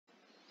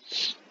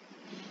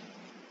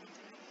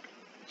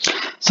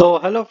So,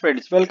 hello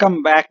friends,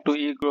 welcome back to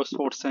Egro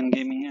Sports and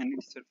Gaming, and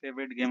it's your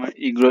favorite gamer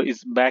Egro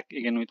is back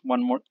again with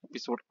one more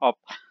episode of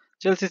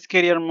Chelsea's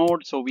career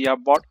mode. So, we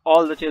have bought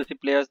all the Chelsea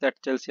players that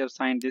Chelsea have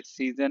signed this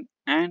season,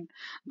 and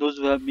those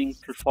who have been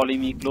following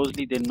me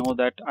closely, they know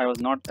that I was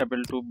not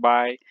able to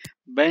buy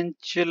Ben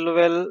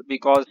Chilwell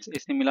because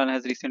AC Milan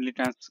has recently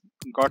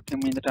got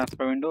him in the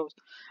transfer windows,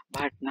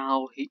 but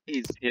now he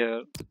is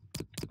here.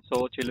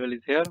 So, Chilwell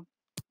is here.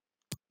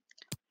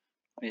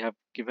 We have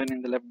given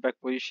in the left back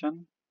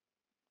position,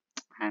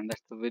 and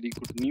that's a very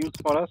good news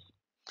for us.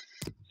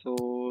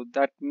 So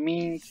that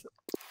means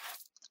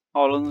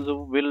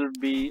Alonso will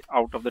be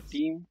out of the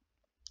team.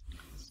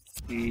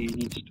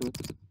 He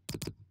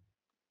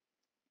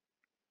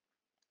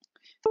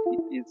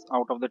is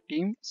out of the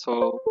team.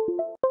 So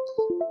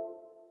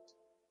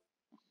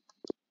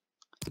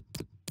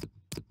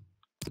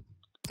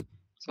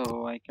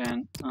I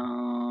can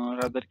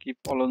rather keep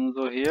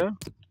Alonso here.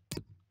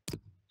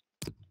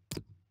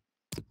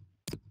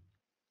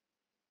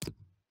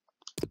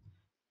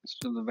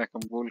 Still the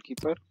backup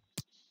goalkeeper.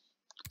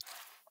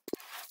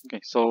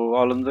 Okay, so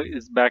Alonso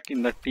is back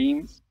in the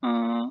team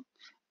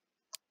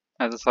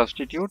as a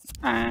substitute,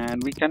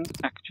 and we can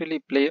actually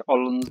play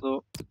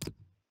Alonso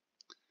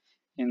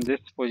in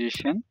this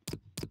position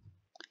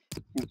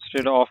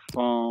instead of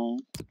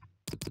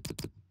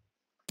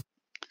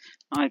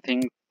I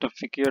think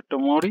Tafikir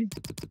Tomori.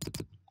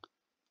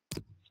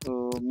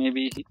 So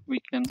maybe we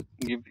can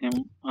give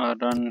him a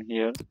run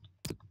here.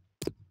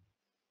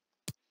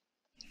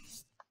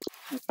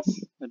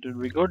 Yes, that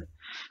would be good.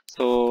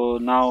 So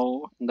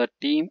now the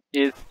team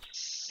is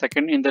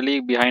second in the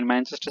league behind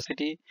Manchester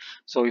City.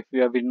 So if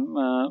you have been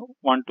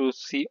want to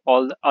see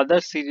all the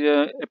other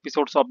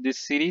episodes of this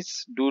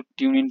series, do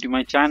tune into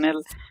my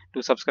channel,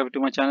 to subscribe to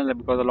my channel,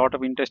 because a lot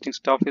of interesting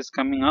stuff is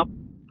coming up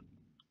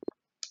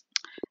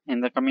in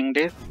the coming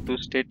days. Do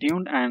stay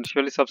tuned and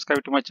surely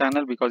subscribe to my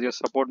channel because your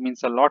support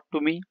means a lot to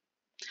me.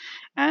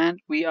 And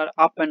we are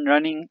up and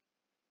running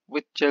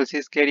with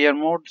Chelsea's career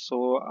mode.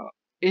 So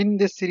in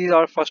this series,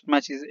 our first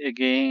match is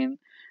against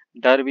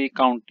Derby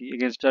County.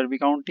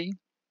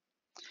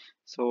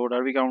 So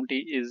Derby County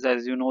is,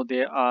 as you know,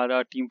 they are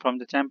a team from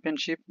the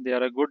Championship. They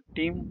are a good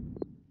team.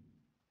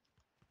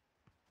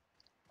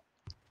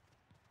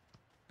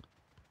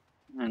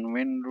 And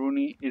when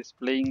Rooney is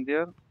playing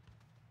there.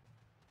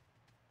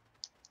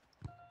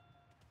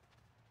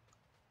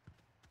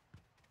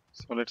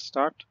 So let's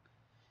start.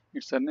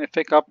 It's an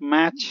FA Cup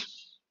match.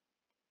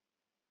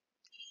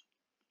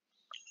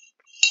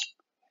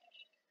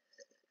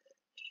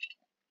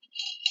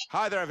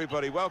 Hi there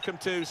everybody, welcome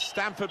to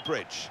Stamford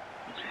Bridge.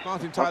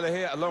 Martin Tyler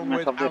here along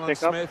with Alan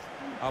Smith.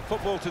 Our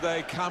football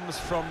today comes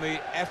from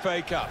the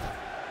FA Cup.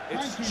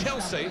 It's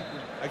Chelsea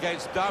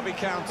against Derby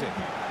County.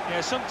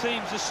 Yeah, some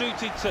teams are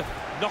suited to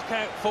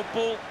knockout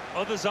football,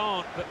 others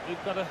aren't, but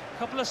we've got a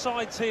couple of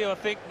sides here I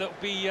think that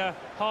will be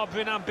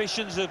harbouring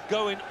ambitions of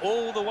going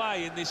all the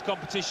way in this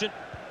competition.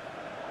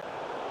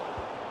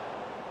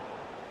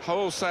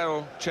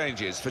 Wholesale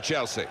changes for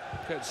Chelsea.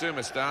 Kurt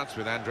Zuma starts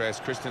with Andreas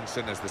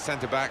Christensen as the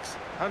centre-backs.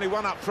 Only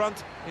one up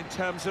front in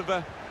terms of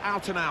an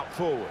out-and-out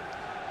forward.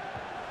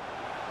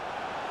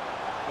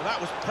 Well,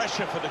 that was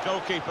pressure for the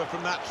goalkeeper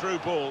from that through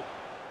ball.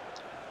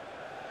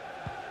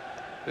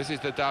 This is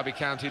the Derby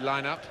County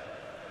lineup.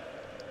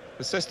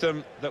 The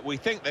system that we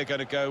think they're going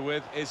to go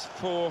with is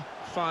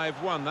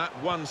 4-5-1. That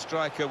one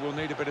striker will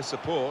need a bit of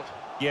support.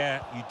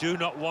 Yeah, you do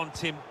not want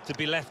him to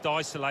be left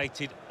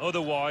isolated,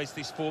 otherwise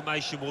this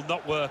formation will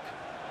not work.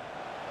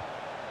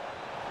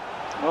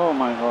 Oh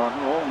my god,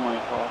 oh my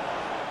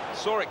god.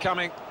 Saw it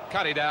coming,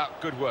 cut it out,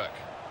 good work.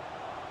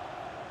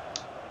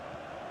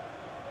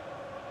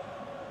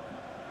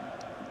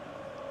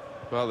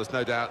 Well, there's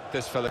no doubt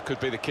this fella could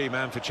be the key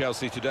man for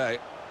Chelsea today.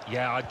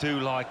 Yeah, I do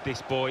like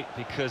this boy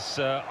because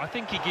I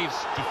think he gives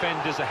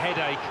defenders a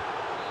headache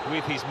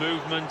with his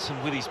movement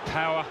and with his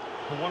power.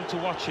 I want to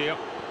watch here.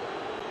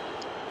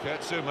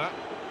 Kurt Zuma.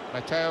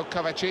 Mateo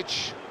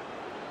Kovacic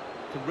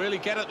Can really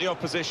get at the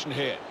opposition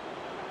here.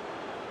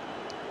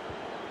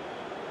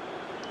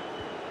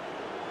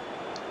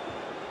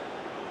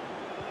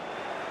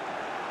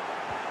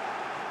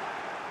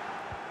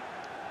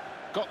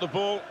 Got the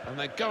ball and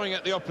they're going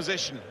at the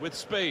opposition with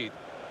speed.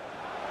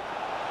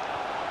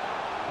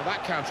 Well,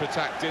 that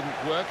counter-attack didn't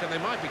work and they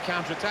might be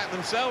counter-attacked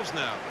themselves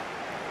now.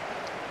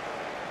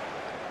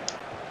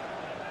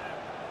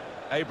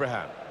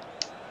 Abraham.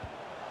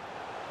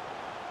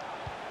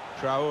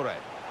 Traore.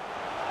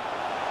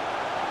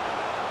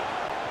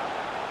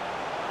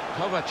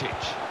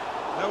 Kovacic.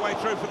 No way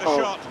through for the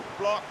shot.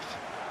 Blocked.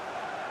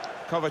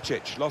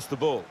 Kovacic lost the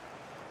ball.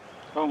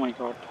 Oh my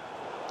god.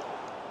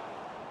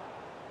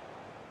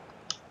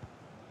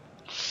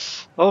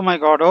 Oh my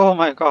god, oh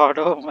my god,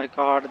 oh my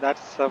god,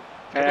 that's a Got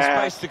the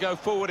bad. space to go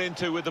forward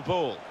into with the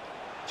ball.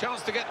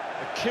 Chance to get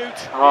Acute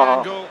the Oh.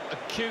 angle,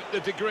 acute the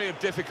degree of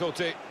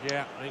difficulty.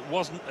 Yeah, it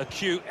wasn't a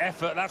cute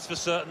effort, that's for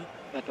certain.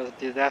 That was a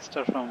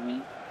disaster from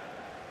me.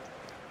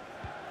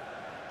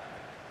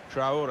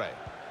 Traore.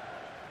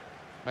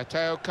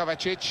 Mateo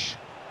Kovacic.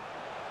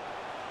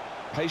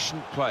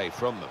 patient play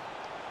from them.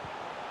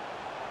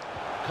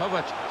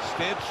 Kovac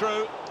steered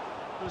through.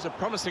 It was a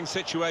promising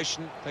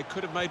situation. They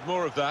could have made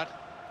more of that.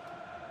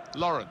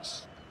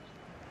 Lawrence.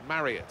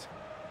 Marriott.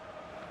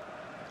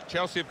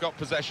 Chelsea have got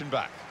possession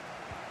back.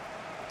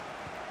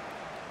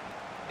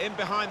 In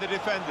behind the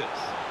defenders.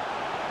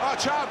 Oh,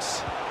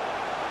 chance!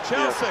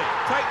 Chelsea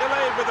take the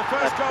lead with the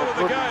first goal of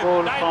the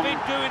game. They've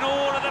been doing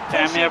all of the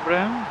pushing.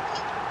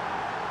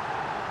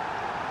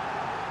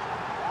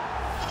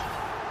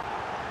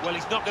 Well,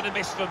 he's not going to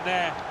miss from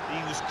there.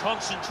 He was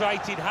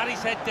concentrated, had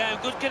his head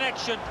down, good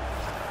connection.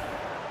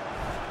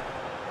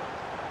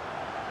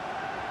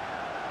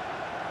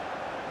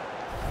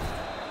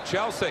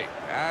 Chelsea,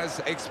 as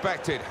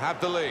expected, have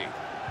the lead.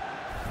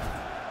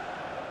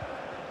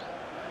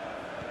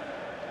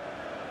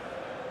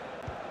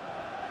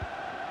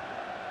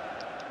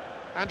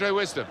 Andre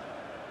Wisdom.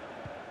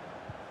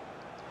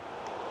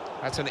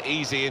 That's an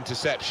easy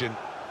interception.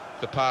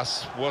 The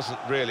pass wasn't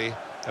really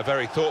a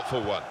very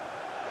thoughtful one.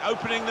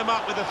 Opening them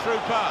up with a through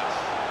pass.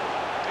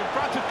 In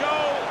front of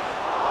goal.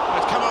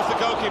 It's come off the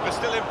goalkeeper,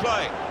 still in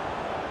play.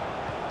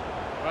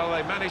 Well,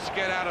 they managed to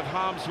get out of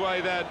harm's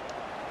way then,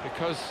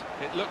 because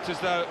it looked as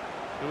though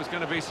there was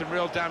going to be some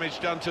real damage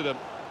done to them.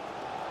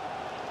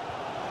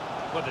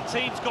 Well, the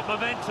team's got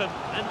momentum,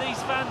 and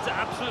these fans are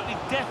absolutely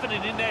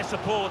deafening in their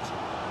support.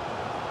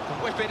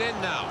 Can whip it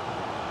in now.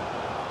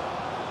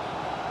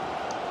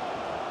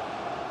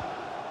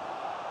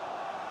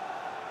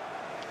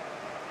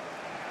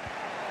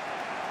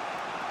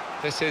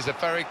 This is a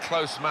very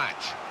close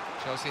match.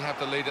 Chelsea have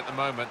the lead at the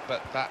moment,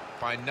 but that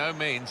by no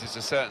means is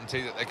a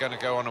certainty that they're going to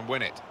go on and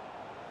win it.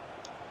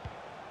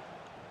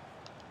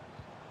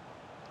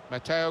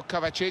 Mateo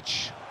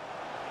Kovacic.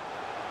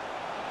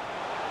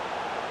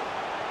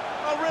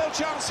 A real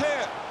chance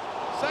here.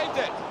 Saved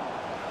it.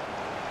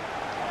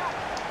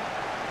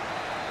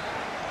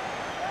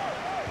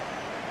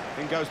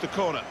 In goes the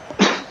corner.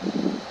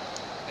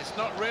 It's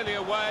not really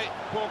away.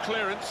 Poor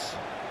clearance.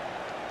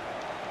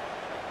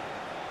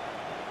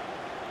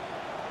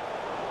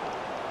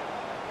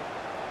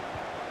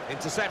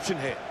 Interception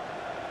here.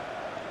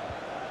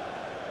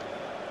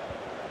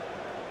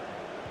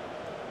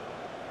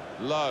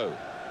 Low.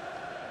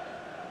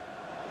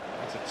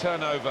 It's a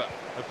turnover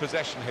of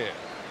possession here.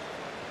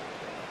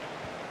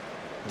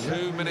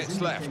 2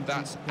 minutes left,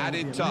 that's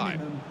added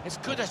time. It's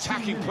good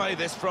attacking play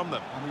this from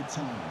them.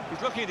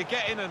 He's looking to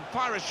get in and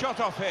fire a shot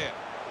off here.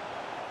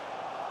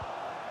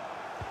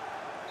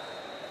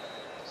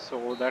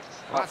 So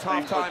that's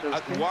half-time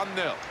at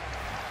 1-0.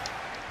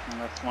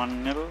 And that's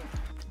 1-0.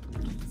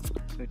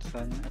 So it's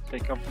a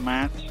pick-up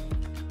match,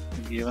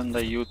 given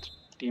the youth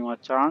team a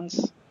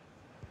chance.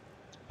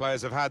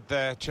 Players have had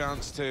their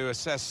chance to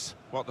assess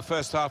what the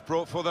first half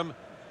brought for them.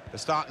 The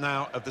start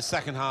now of the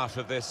second half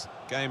of this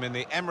game in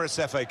the Emirates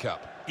FA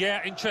Cup.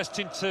 Yeah,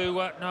 interesting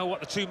to know what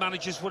the two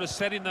managers would have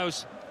said in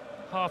those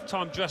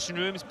half-time dressing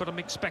rooms, but I'm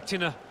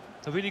expecting a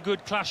really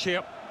good clash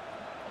here.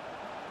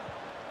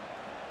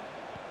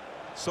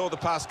 Saw the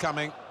pass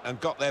coming and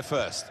got there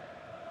first.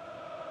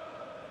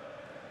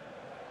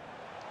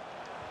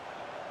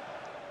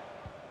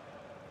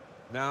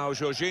 Now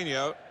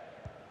Jorginho.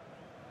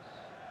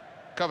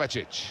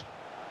 Kovacic.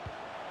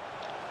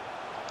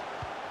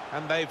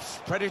 And they've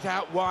spread it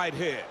out wide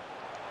here.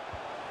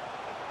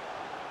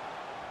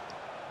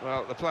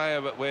 Well, the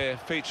player that we're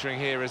featuring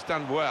here has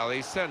done well.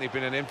 He's certainly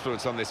been an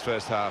influence on this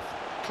first half.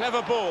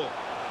 Clever ball.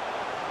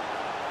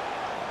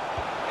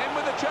 In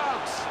with a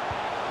chance.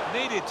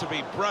 Needed to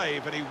be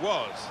brave, and he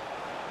was.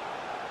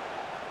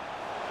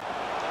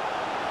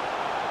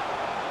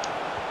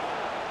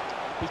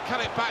 He's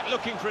cut it back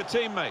looking for a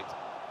teammate.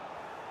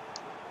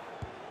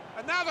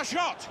 And now the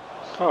shot.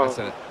 Oh, that's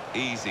an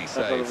easy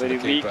save that was a for the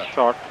very weak keeper.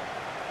 shot.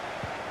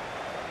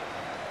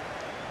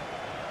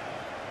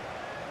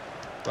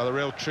 Well, a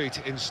real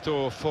treat in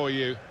store for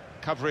you.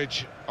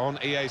 Coverage on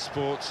EA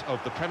Sports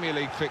of the Premier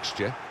League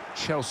fixture.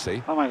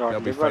 Chelsea, Oh my God,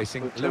 they'll be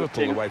facing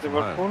Liverpool away from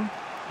home.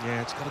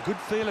 Yeah, it's got a good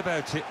feel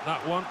about it,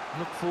 that one.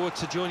 Look forward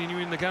to joining you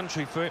in the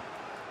gantry for it.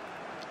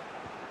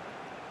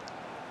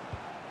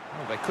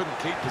 Well, they couldn't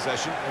keep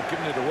possession, they've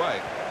given it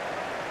away.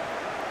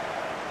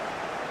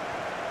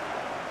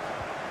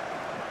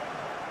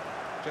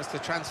 Just a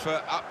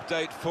transfer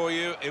update for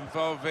you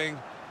involving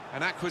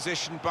an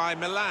acquisition by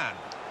Milan.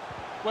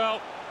 Well,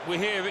 we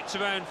hear it's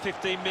around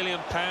 £15 million,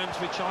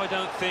 which I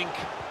don't think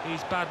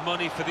is bad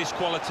money for this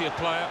quality of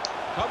player.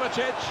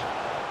 Kovacic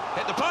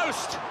hit the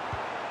post.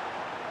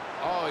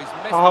 Oh, he's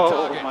missed the Oh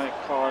target. my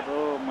God,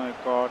 oh my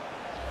God.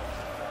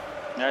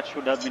 That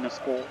should have been a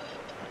score.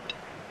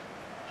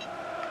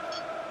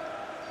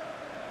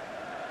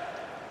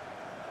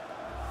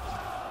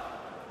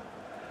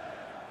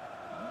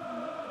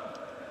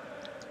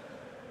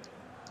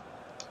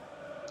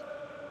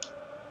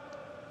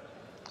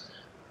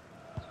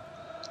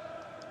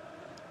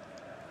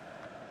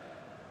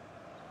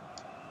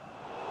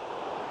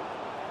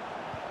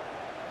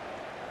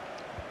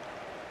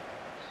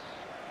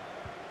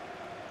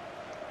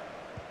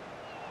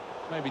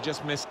 Maybe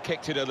just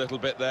kicked it a little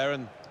bit there,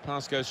 and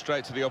pass goes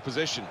straight to the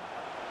opposition.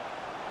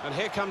 And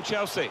here come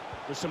Chelsea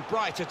with some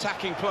bright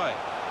attacking play.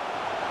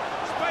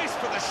 Space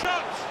for the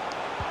shot.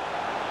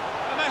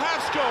 And they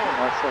have scored.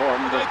 That's a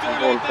They do wonderful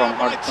goal lead from now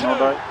by Havertz. 2.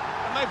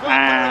 And they've worked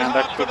very And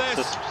that hard for should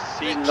this. just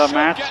seal It the should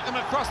match. get them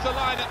across the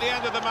line at the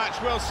end of the match.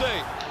 We'll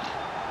see.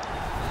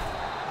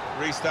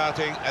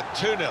 Restarting at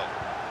 2-0.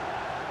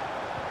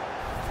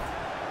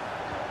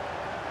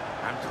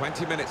 And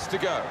 20 minutes to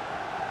go.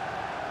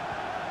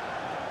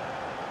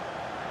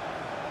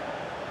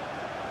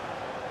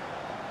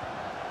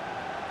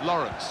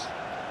 Lawrence.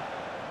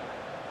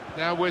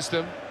 Now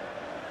Wisdom.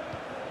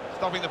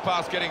 Stopping the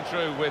pass getting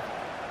through with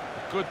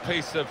a good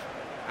piece of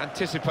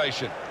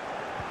anticipation.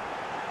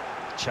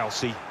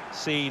 Chelsea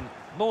seen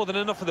more than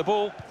enough of the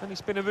ball, and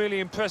it's been a really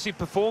impressive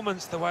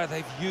performance, the way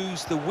they've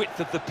used the width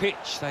of the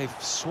pitch. They've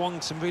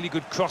swung some really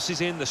good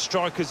crosses in. The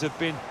strikers have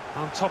been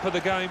on top of the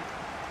game.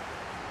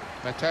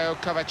 Mateo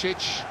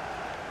Kovacic.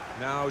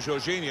 Now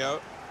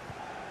Jorginho.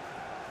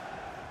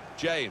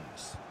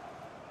 James.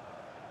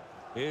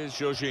 Here's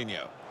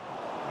Jorginho.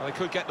 Well, they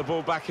could get the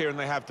ball back here, and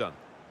they have done.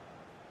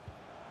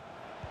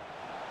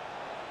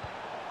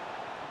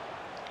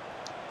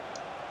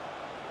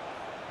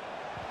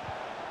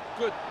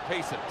 Good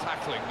piece of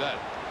tackling there.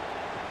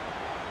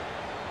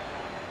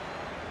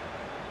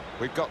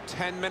 We've got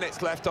 10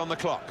 minutes left on the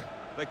clock.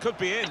 They could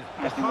be in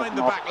I think behind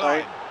the that's back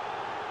offside. line.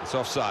 It's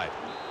offside.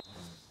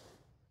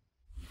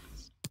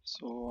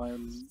 So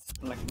I'm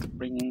like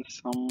bringing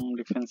some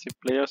defensive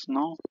players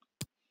now.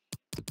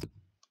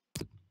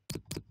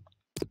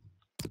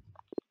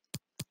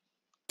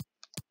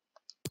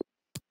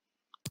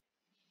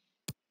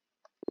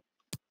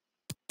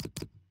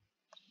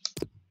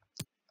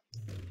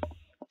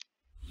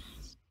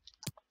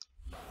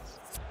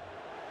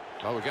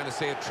 Well, we're going to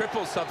see a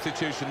triple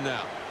substitution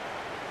now.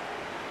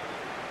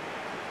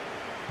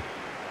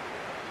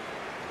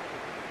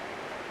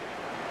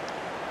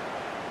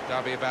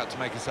 Derby about to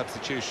make a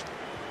substitution.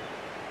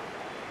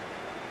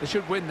 They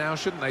should win now,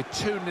 shouldn't they?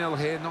 2-0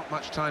 here, not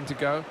much time to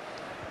go.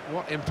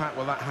 What impact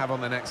will that have on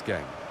the next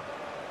game?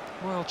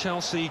 Well,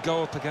 Chelsea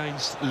go up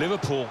against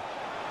Liverpool,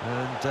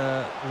 and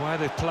the way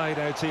they've played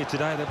out here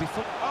today, they'll be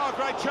fun. Oh,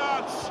 great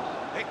chance!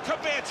 It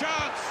could be a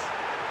chance!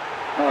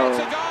 Oh, It's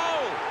a goal!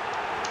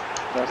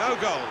 that's No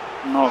goal.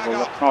 no Flag goal,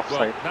 up. that's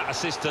offside. That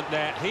assistant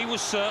there, he was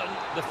certain.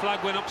 The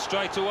flag went up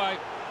straight away.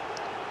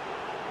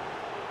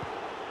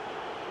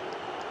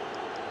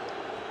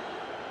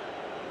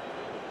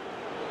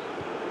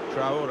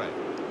 Traore.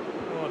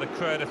 Oh, the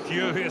crowd are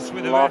furious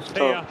with the Lost ref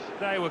here. hope.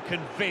 They were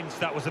convinced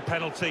that was a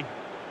penalty.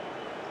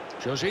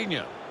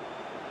 Jorginho.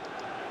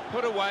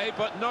 Put away,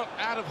 but not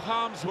out of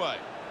harm's way.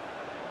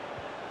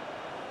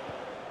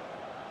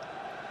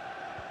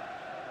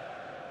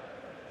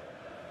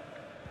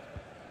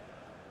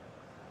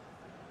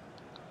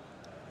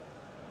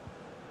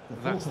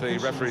 That's the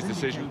referee's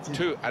decision.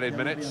 2 added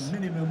minutes.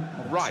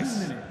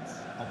 Rice.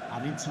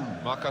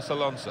 Marcos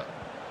Alonso.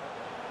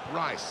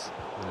 Rice.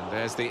 And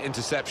there's the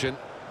interception.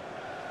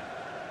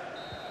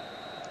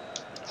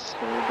 So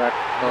The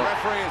that's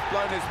referee has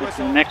blown his the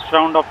whistle. next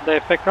round of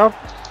the FA Cup.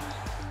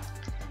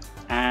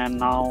 And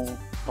now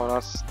for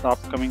us, the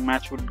upcoming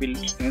match would be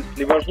against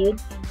Liverpool.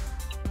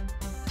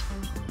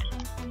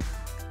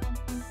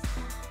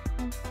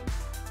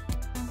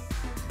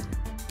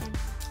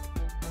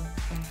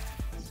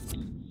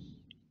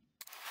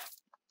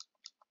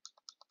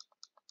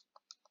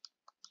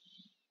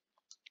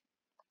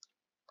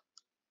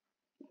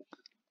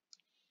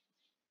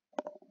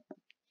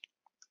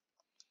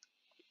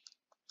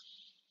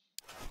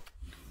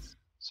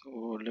 So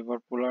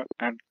Liverpool are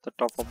at the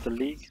top of the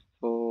league.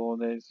 So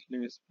there is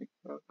Lewis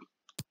Baker.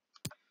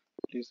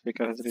 Lewis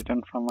Baker has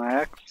returned from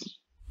Ajax.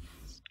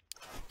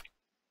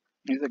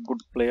 He's a good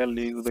player,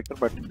 Lewis Baker,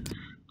 but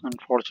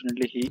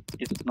unfortunately he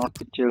is not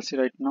with Chelsea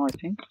right now, I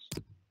think.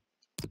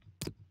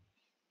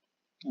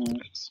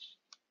 Yes.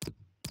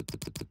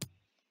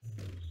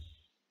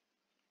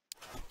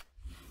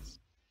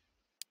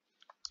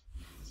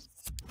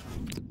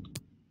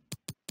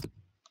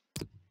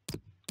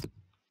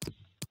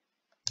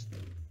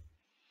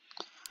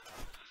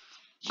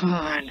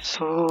 And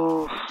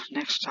so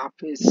next up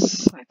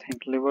is, I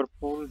think,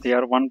 Liverpool. They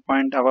are 1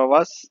 point above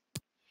us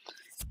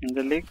in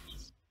the league.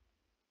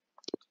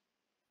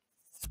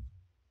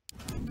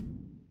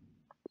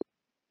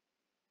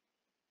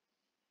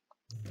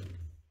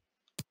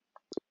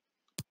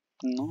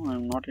 No,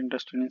 I'm not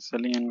interested in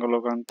selling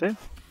N'Golo Kante.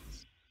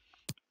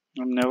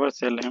 I'll never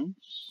sell him.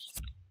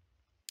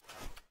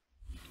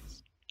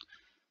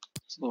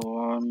 So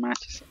our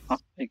match is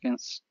up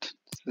against,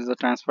 this is a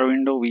transfer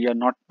window. We are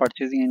not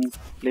purchasing any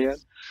player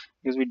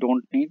because we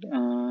don't need.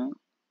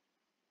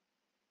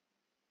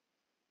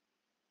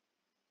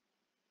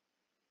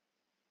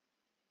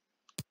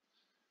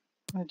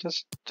 I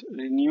just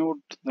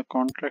renewed the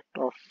contract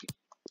of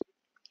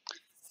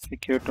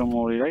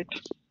Tomori, right?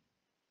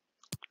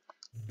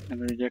 And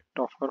reject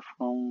offer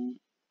from.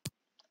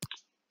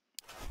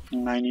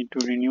 And I need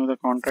to renew the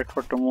contract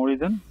for Tomori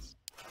then.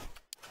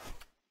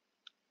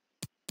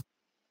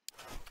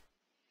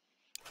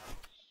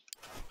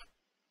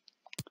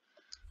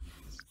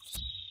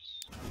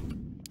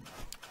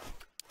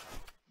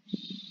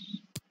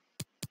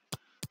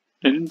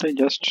 Didn't I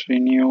just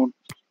renew?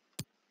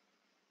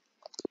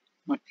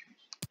 Okay.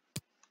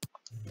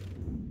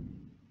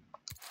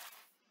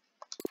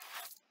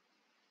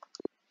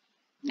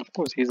 Of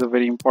course, he's a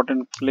very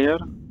important player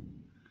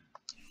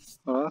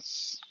for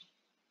us.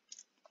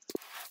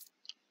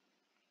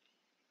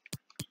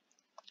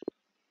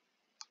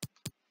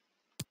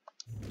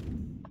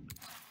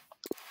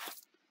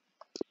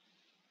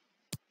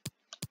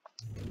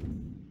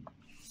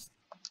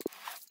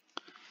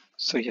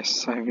 So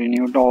yes, I've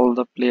renewed all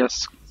the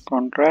players'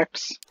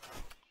 contracts.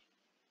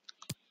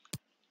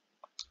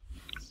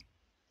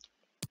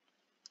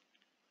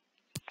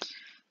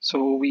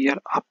 So we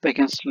are up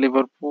against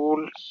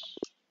Liverpool.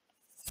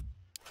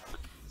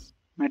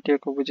 Mateo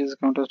Kovacic's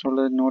counter told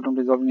us no attempt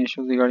resolving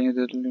issues regarding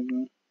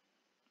the.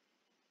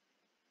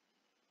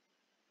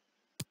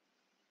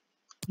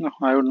 No,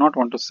 I would not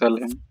want to sell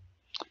him.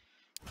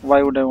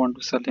 Why would I want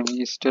to sell him?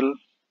 He's still.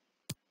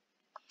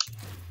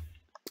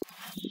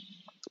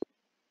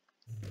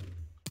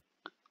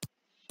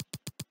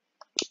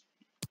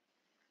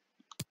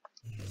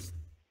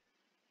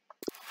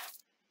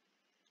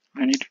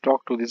 I need to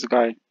talk to this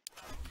guy.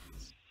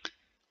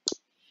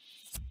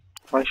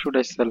 Why should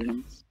I sell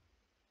him?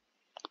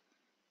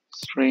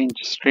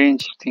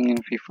 Strange thing in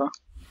FIFA.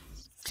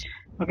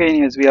 Okay,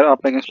 anyways, we are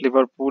up against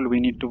Liverpool. We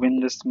need to win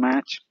this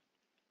match.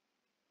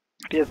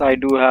 But yes, I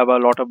do have a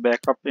lot of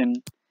backup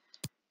in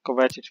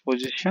Kovacic's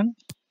position,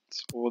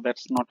 so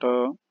that's not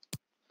a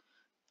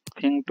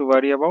thing to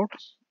worry about.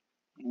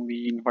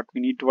 What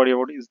we need to worry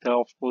about is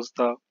of course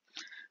the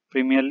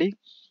Premier League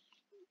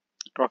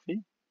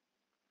trophy.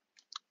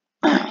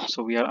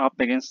 So we are up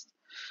against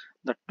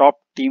the top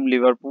team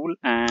Liverpool,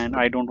 and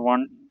I don't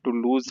want to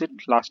lose it.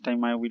 Last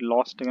time we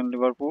lost against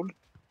Liverpool.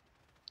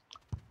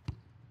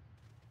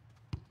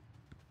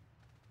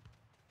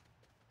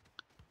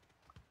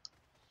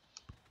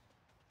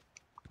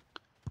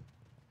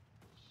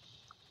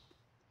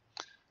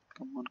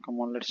 Come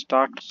on, let's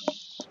start.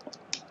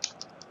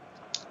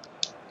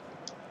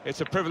 It's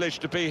a privilege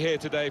to be here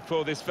today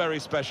for this very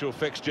special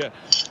fixture.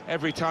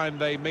 Every time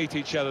they meet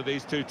each other,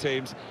 these two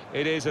teams,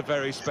 it is a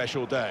very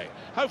special day.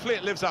 Hopefully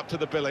it lives up to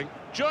the billing.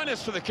 Join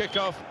us for the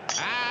kickoff,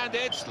 and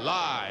it's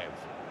live.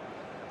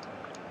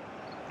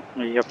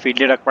 We have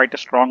fielded quite a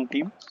strong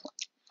team.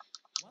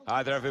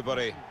 Hi there,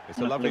 everybody. It's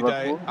a lovely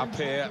day up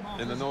here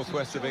in the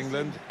northwest of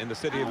England, in the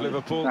city of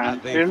Liverpool,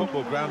 at the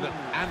football ground at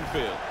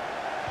Anfield.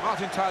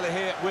 Martin Tyler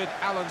here with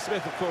Alan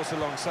Smith, of course,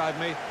 alongside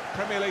me.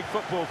 Premier League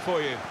football for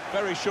you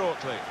very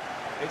shortly.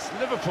 It's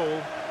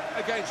Liverpool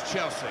against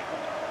Chelsea.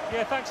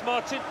 Yeah, thanks,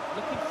 Martin.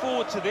 Looking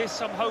forward to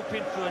this. I'm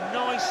hoping for a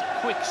nice,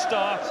 quick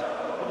start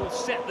that will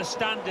set the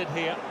standard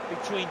here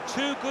between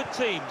two good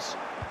teams.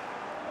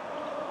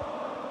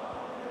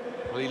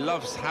 Well, he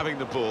loves having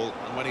the ball,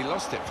 and when he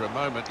lost it for a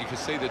moment, you could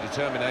see the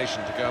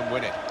determination to go and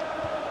win it.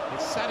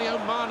 It's Sadio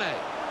Mane.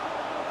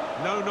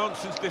 No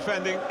nonsense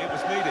defending, it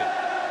was needed.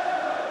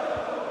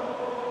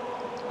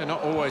 They're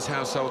not always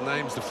household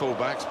names, the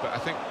fullbacks, but I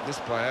think this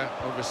player,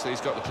 obviously, has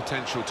got the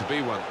potential to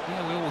be one.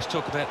 Yeah, we always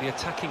talk about the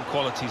attacking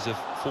qualities of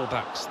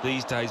fullbacks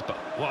these days, but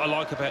what I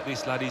like about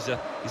this lad is an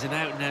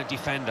out-and-out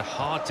defender,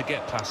 hard to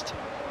get past.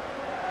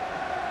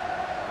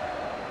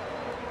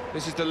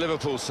 This is the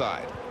Liverpool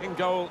side. In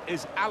goal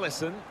is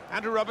Alisson.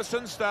 Andrew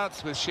Robertson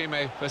starts with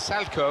Shime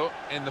Versalco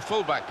in the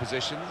fullback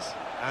positions,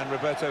 and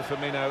Roberto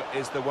Firmino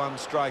is the one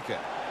striker.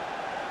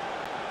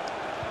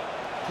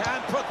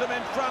 Can put them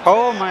in front.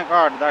 Oh my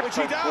God, that's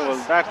a goal.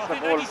 That's the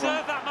goal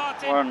from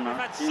that, Werner.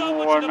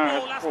 Timo Werner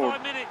has last scored.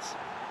 5 minutes.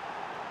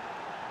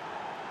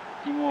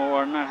 Timo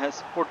Werner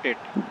has put it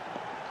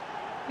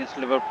against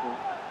Liverpool.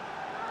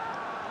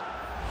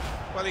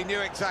 Well, he knew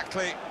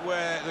exactly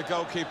where the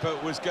goalkeeper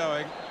was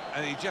going,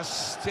 and he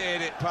just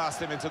steered it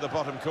past him into the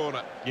bottom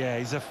corner. Yeah,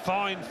 he's a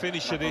fine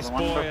finisher, this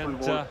boy,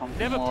 and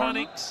never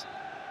panics.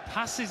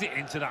 Passes it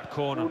into that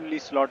corner. Fully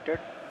slotted.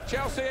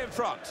 Chelsea in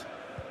front.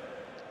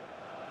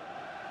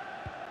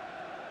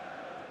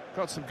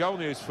 Got some goal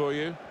news for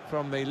you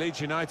from the Leeds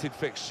United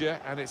fixture,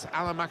 and it's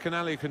Alan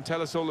McInally who can tell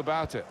us all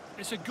about it.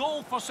 It's a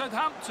goal for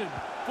Southampton.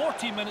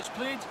 14 minutes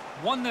played,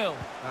 1-0.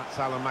 That's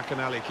Alan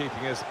McInally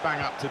keeping us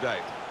bang up to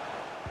date.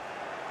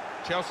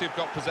 Chelsea have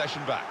got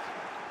possession back.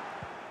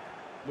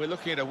 We're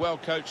looking at a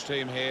well-coached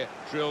team here,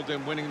 drilled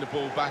in winning the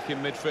ball back in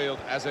midfield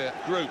as a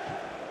group.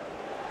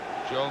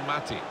 Joel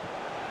Matip.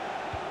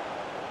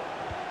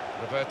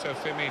 Roberto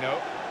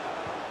Firmino.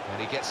 And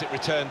he gets it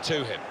returned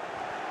to him.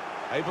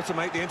 Able to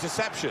make the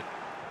interception.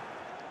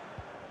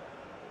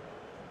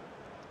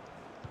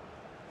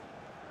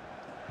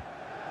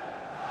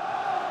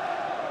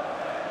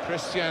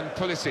 Christian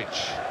Pulisic.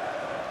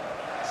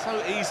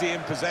 So easy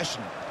in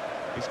possession.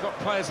 He's got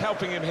players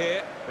helping him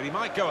here, but he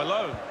might go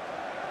alone.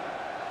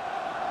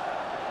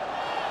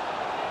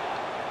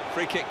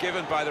 Free kick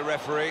given by the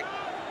referee,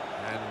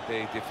 and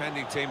the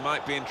defending team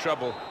might be in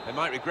trouble. They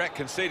might regret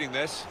conceding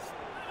this.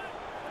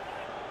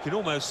 You can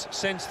almost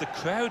sense the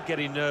crowd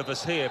getting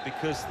nervous here,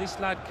 because this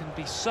lad can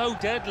be so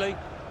deadly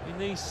in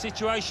these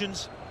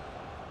situations.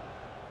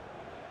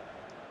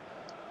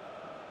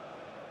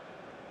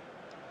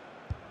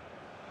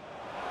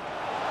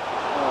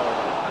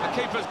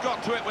 Keeper's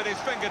got to it with his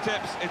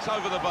fingertips. It's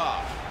over the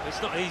bar.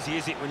 It's not easy,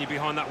 is it, when you're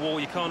behind that wall?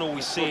 You can't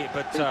always see it,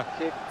 but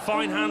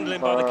fine handling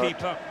by the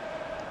keeper.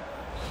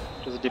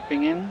 Just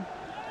dipping in.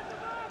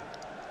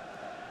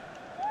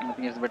 I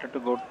think it's better to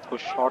go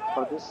short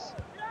for this.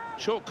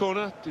 Short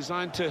corner,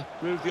 designed to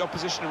move the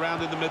opposition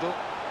around in the middle.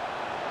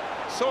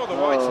 Saw the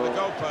whites of the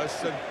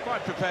goalposts and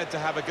quite prepared to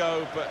have a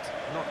go, but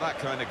not that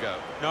kind of go.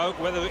 No,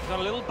 whether it got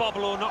a little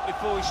bobble or not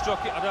before he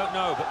struck it, I don't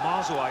know, but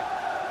miles away.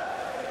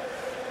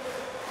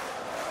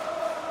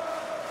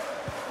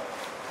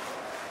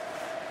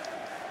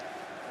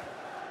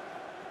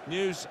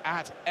 News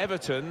at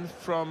Everton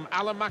from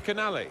Alan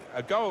McInally.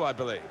 A goal, I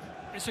believe.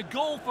 It's a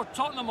goal for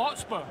Tottenham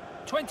Hotspur.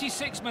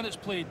 26 minutes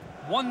played,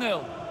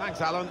 1-0.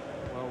 Thanks, Alan.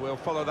 Well, we'll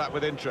follow that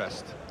with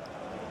interest.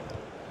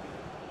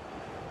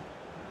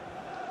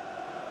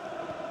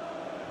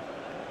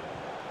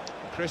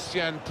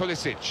 Christian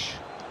Pulisic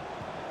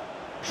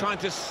trying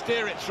to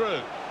steer it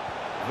through.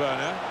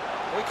 Werner.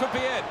 We could be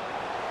in.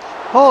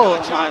 Oh,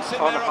 Got a chance in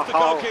there off the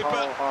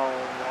goalkeeper.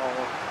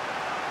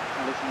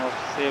 Alisson was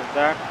to save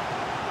that.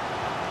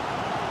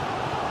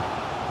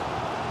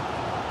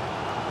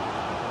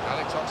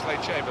 Alex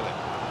Oxlade-Chamberlain.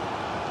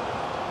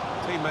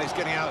 Teammates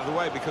getting out of the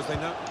way because they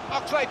know.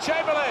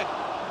 Oxlade-Chamberlain!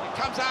 It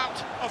comes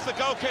out off the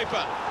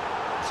goalkeeper.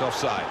 It's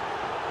offside.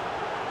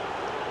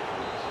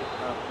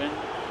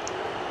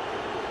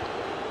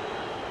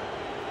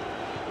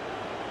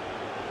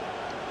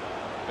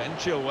 Ben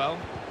Chilwell.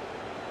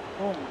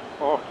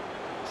 Oh.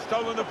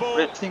 Stolen the ball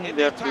in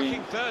the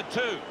attacking third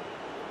too.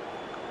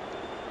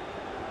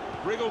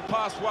 Wriggled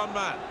past one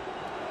man.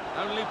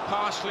 Only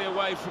partially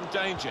away from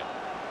danger.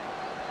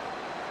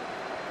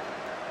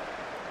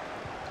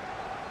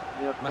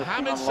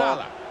 Mohamed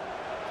Salah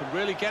can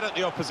really get at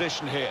the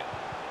opposition here.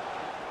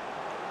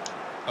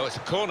 Oh, it's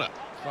a corner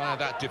via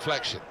that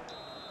deflection.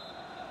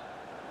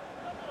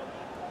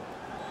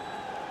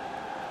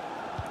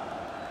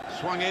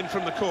 Swung in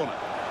from the corner.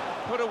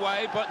 Put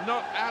away, but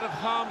not out of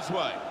harm's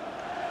way.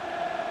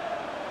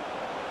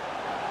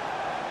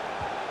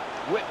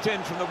 Whipped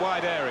in from the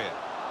wide area.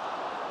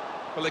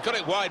 Well, they got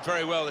it wide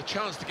very well, the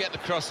chance to get the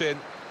cross in,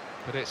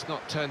 but it's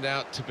not turned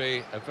out to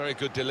be a very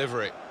good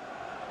delivery.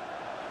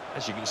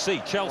 As you can see,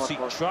 Chelsea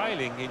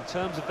trailing in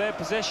terms of their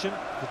possession.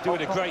 They're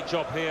doing a great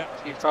job here.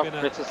 It's been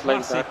a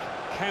classic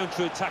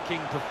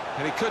counter-attacking.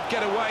 And he could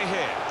get away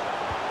here.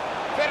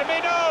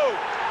 Firmino!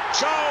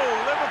 Goal!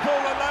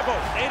 Liverpool are level.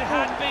 It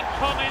had been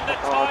coming, the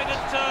tide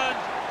had turned.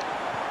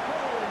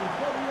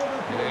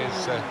 It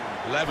is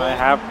level. I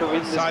have to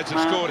win this Sides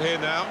have scored here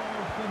now.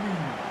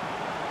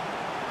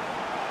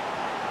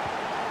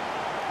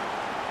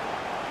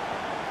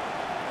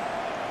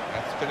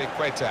 That's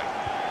Filiqueta.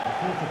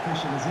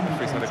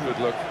 Referee's had a good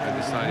look and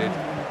decided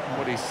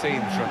what he's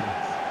seen from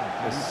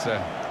this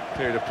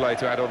period of play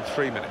to add on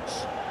 3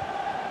 minutes.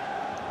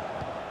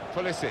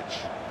 Pulisic,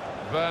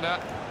 Werner.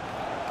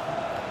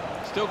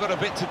 Still got a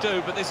bit to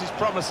do, but this is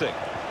promising.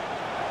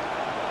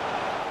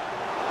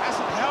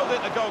 Hasn't held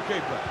it, the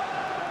goalkeeper.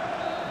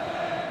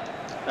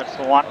 That's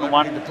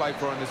 1-1 to play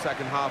for in the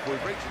second half.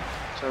 We've reached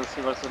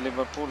Chelsea versus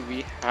Liverpool.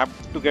 We have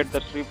to get the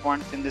 3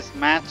 points in this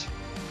match.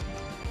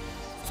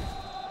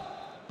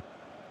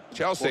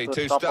 Chelsea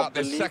to start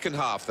this second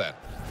half then.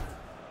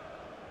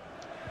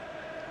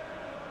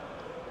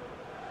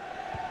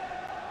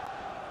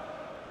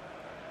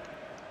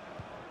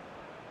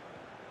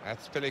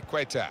 That's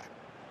Filiqueta.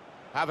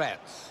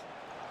 Havertz.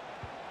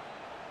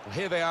 Well,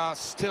 here they are,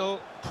 still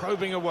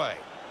probing away.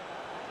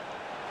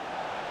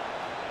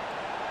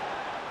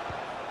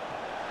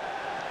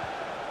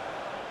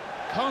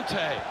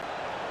 Conte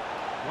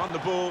won the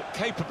ball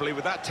capably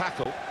with that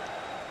tackle.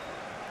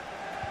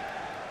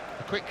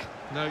 A quick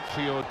note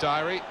for your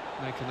diary.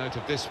 Make a note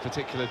of this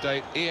particular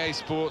date. EA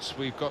Sports,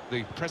 we've got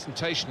the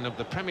presentation of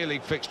the Premier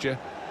League fixture.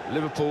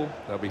 Liverpool,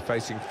 they'll be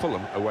facing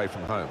Fulham away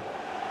from home.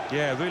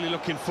 Yeah, really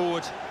looking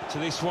forward to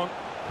this one.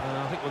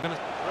 I think we're going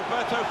to...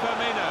 Roberto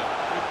Firmino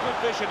with good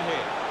vision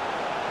here.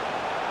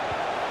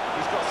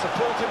 He's got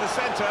support in the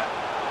centre.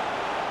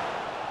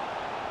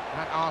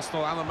 At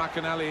Arsenal, Alan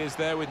McInally is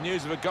there with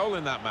news of a goal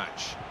in that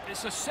match.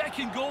 It's a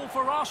second goal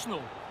for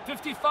Arsenal.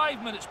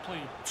 55 minutes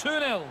played,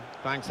 2-0.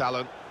 Thanks,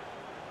 Alan.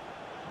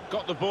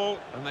 Got the ball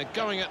and they're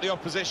going at the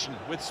opposition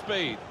with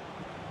speed.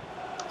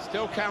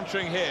 Still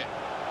countering here.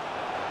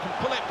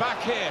 Can pull it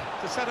back here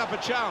to set up a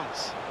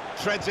chance.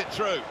 Threads it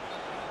through.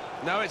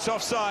 No, it's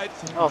offside.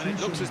 And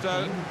it looks as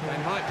though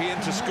they might be in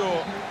to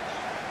score.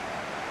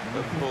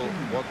 Liverpool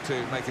want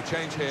to make a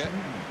change here.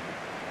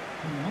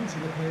 Coming onto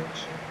the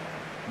pitch,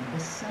 number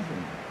 7,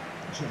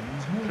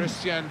 James Moore.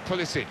 Christian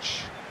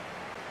Pulisic.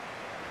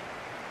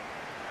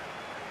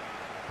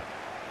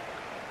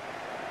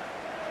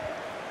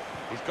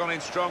 He's gone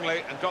in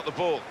strongly and got the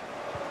ball.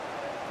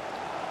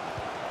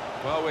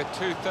 Well, we're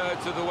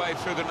 2/3 of the way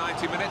through the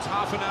 90 minutes,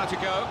 half an hour to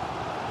go.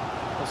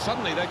 Well,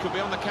 suddenly they could be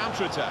on the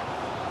counter-attack.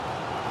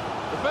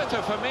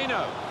 Roberto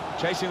Firmino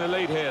chasing the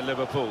lead here,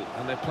 Liverpool,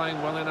 and they're playing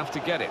well enough to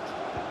get it.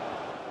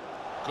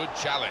 Good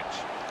challenge.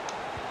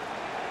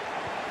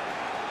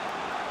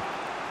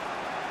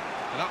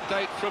 An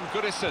update from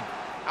Goodison.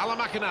 Alan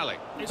McInally.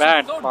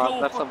 Bad the third pass.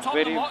 goal That's for a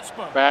Tottenham very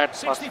Hotspur. bad pass.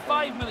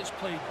 65 minutes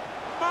played.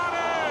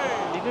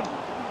 Mane!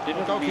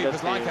 Didn't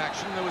Goalkeepers like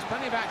action. There was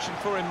plenty of action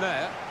for him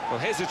there. Well,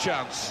 here's a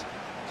chance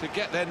to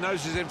get their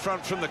noses in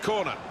front from the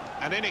corner.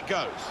 And in it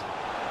goes.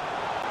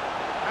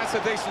 That's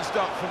a decent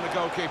stop from the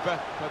goalkeeper,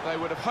 but they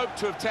would have hoped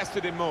to have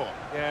tested him more.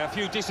 Yeah, a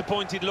few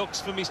disappointed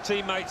looks from his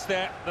teammates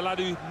there. The lad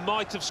who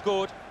might have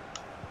scored.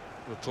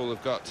 Liverpool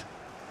have got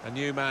a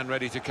new man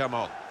ready to come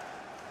on.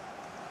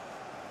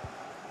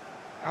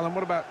 Alan,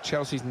 what about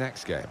Chelsea's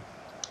next game?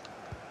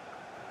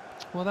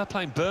 Well, they're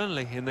playing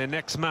Burnley in their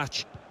next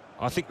match.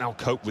 I think they'll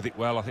cope with it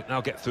well. I think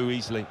they'll get through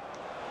easily.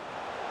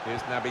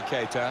 Here's Naby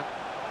Keita.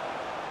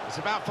 It's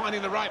about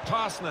finding the right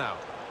pass now.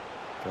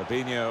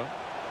 Fabinho.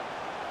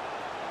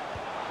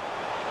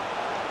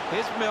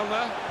 Here's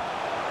Milner.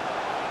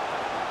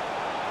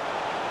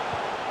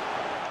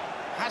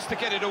 Has to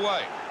get it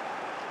away.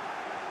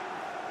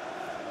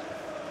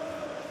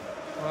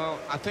 Well,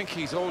 I think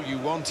he's all you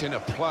want in a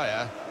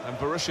player, and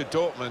Borussia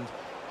Dortmund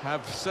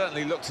have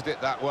certainly looked at it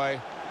that way.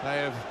 They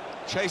have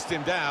chased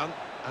him down,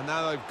 and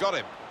now they've got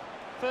him.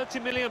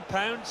 £30 million,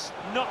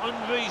 not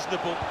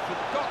unreasonable.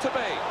 Got to be.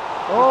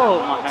 Oh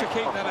Well my to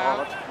keep that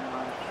out. God.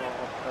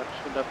 That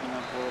should have been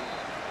a goal.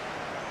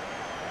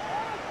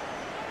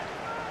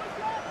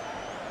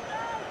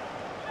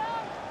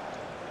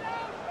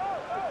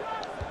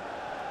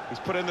 He's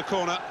put in the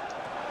corner.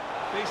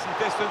 Decent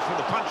distance from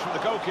the punch from the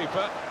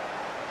goalkeeper.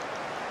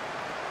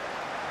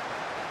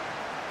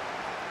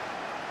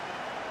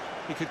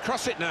 He could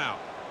cross it now.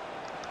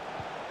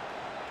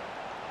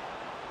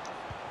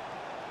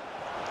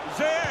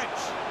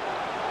 Ziyech!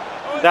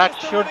 Oh, That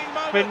it's just a should winning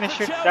moment finish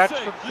for it, that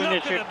Chelsea. should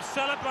finish Look it. at them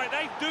celebrate.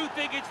 They do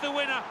think it's the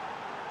winner.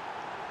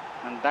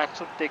 And that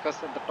should take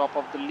us at the top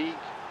of the league.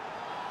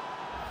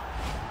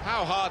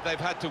 How hard they've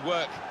had to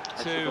work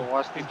I should have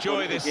watched to this enjoy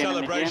goal this again and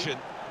celebration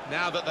again.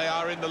 now that they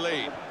are in the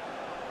lead.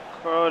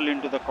 Curl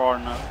into the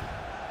corner.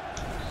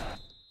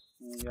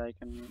 Maybe I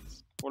can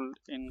pull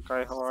in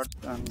Kai Havertz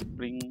and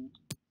bring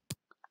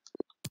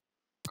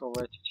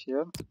Kovacic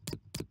here.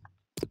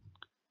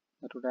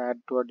 That would add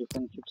to our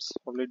defensive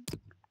solid.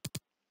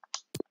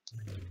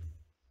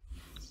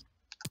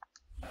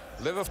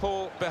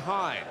 Liverpool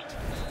behind.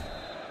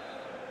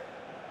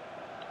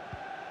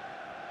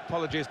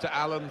 Apologies to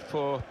Alan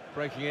for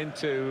breaking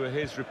into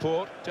his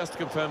report. Just to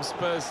confirm,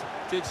 Spurs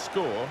did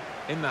score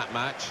in that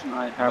match.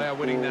 They are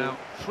winning now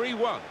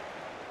 3-1.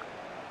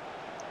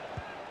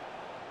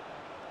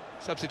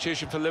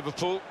 Substitution for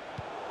Liverpool.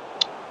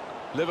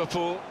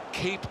 Liverpool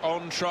keep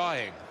on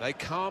trying. They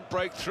can't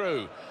break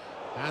through.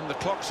 And the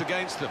clock's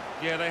against them.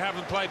 Yeah, they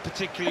haven't played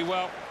particularly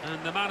well,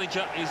 and the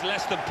manager is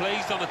less than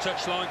pleased on the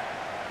touchline.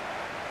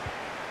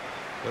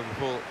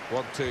 Liverpool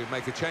want to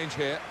make a change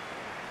here.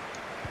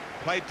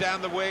 Played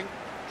down the wing,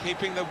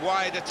 keeping the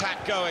wide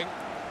attack going.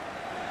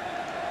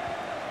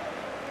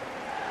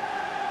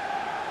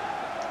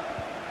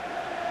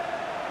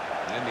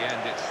 And in the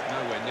end, it's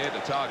nowhere near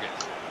the target.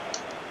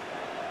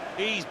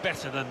 He's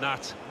better than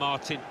that,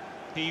 Martin.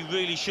 He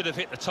really should have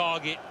hit the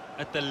target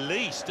at the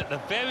least, at the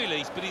very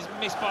least, but he's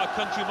missed by a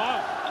country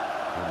mile.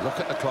 And look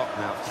at the clock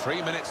now,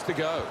 3 minutes to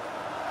go.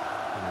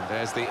 And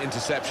there's the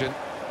interception.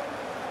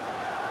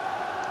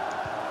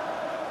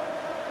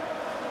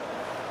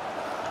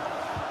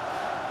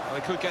 Well,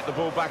 they could get the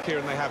ball back here,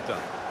 and they have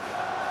done.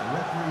 The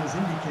referee has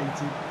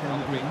indicated there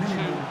will be a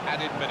minimum 2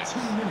 added minutes. 2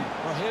 minutes.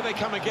 Well, here they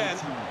come again,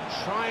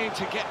 trying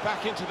to get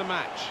back into the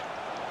match.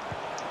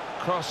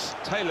 Cross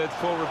tailored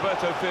for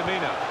Roberto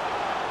Firmino.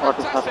 What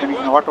is Fantastic happening?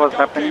 work What from was the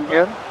happening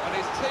goalkeeper, here? And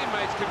his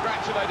teammates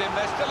congratulate him.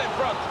 They're still in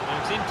front. And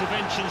it's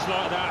interventions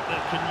like that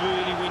that can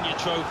really win you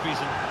trophies,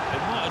 and they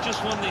might have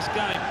just won this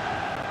game.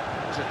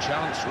 There's a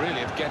chance,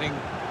 really, of getting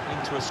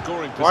into a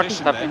scoring What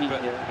is position there, happening but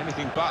here?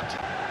 anything but.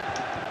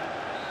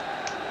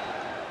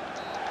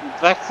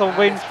 That's a And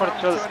win it's for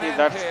come to an Chelsea. end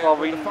That's here a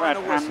with the win at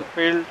final whistle.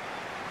 Anfield.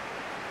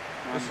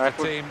 And This is that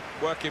a would team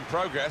work in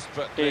progress,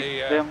 but take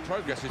the them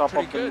progress to is top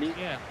pretty of the good. league.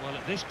 Yeah, well,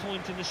 at this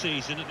point in the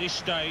season, at this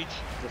stage,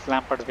 Is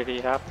Lampard very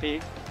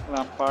happy?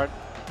 Lampard.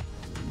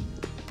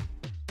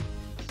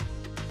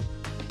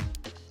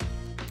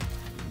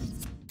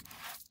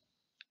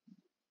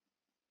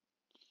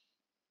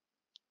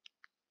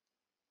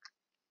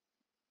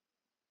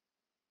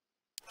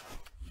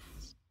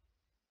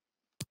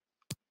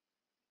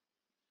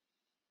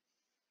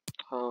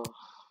 Oh,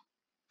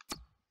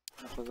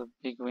 that was a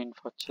big win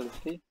for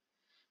Chelsea,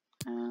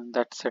 and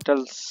that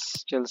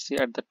settles Chelsea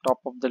at the top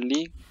of the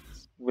league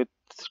with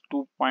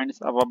 2 points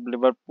above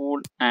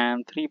Liverpool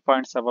and 3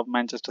 points above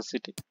Manchester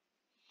City.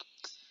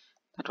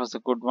 That was a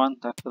good one.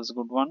 That was a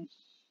good one.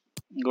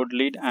 Good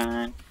lead,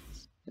 and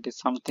it is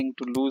something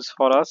to lose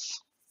for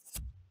us.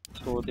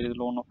 So there is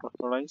loan offer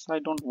for Rice. I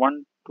don't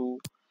want to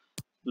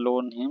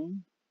loan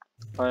him.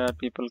 Why are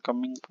people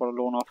coming for a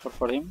loan offer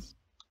for him?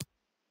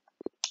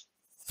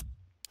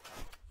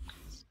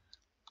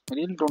 I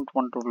really don't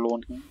want to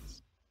loan him.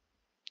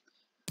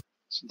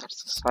 So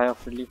that's a sigh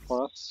of relief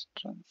for us.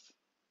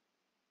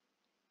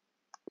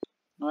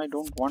 No, I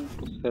don't want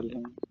to sell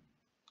him.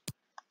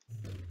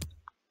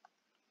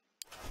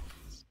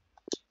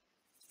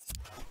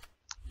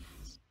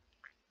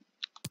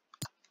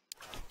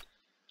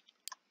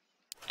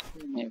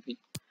 maybe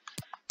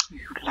we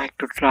would like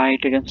to try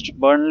it against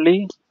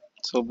Burnley.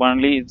 So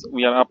Burnley is,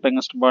 we are up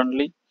against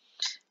Burnley,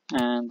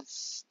 and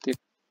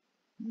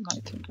I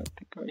think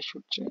I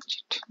should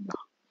change it. Yeah.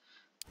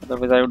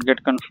 Otherwise, I would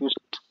get confused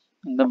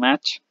in the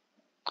match.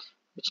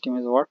 Which team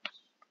is what?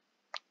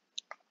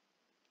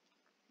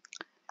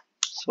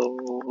 So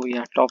we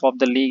are top of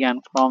the league,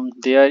 and from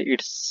there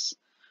it's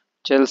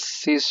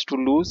Chelsea's to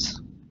lose.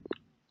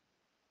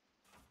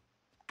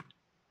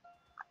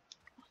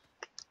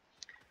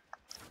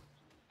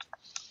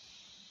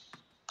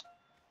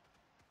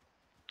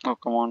 Oh,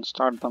 come on,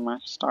 start the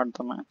match, start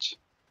the match.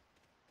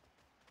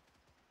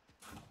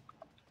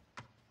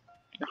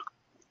 Yeah.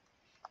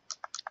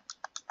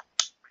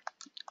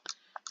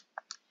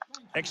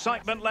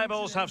 Excitement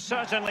levels have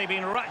certainly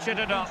been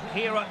ratcheted up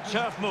here at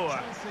Turf Moor.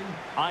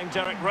 I'm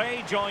Derek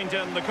Ray, joined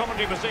in the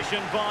commentary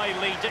position by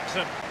Lee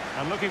Dixon.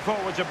 I'm looking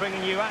forward to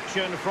bringing you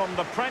action from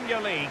the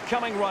Premier League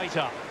coming right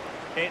up.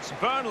 It's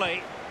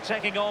Burnley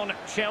taking on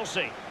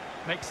Chelsea.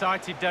 I'm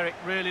excited, Derek.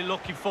 Really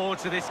looking forward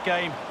to this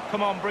game.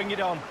 Come on, bring it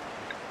on.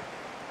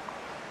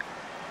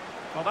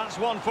 Well, that's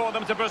one for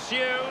them to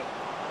pursue.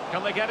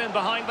 Can they get in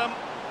behind them?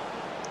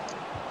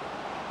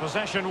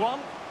 Possession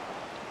one.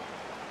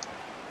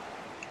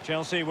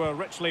 Chelsea were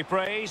richly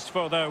praised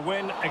for their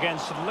win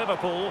against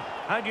Liverpool.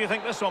 How do you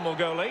think this one will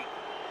go, Lee?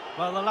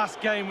 Well, the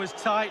last game was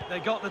tight. They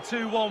got the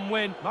 2-1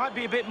 win. Might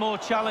be a bit more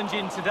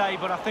challenging today,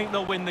 but I think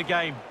they'll win the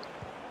game.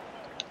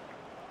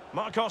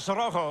 Marcos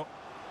Rojo.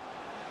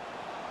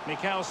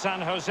 Mikel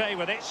San Jose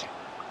with it.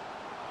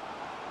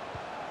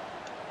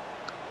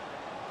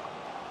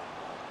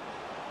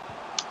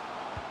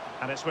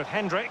 And it's with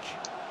Hendrick.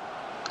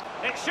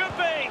 It should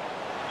be!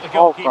 The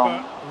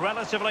goalkeeper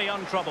relatively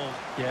untroubled.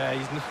 Yeah,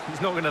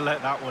 he's not going to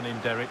let that one in,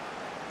 Derek.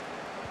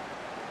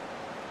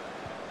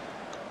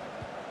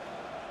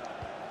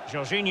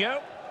 Jorginho.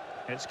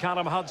 It's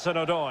Callum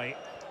Hudson-Odoi.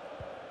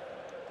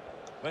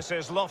 This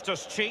is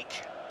Loftus-Cheek.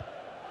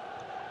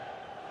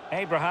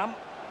 Abraham.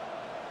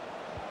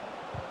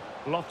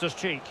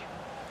 Loftus-Cheek.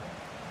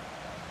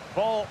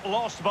 Ball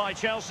lost by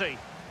Chelsea.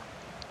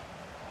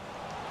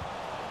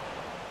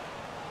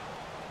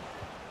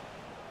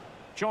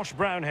 Josh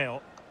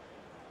Brownhill.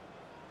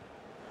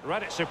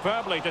 Read it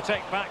superbly to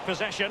take back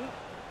possession.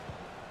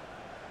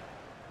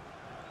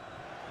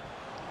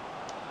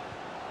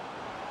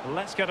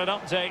 Let's get an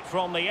update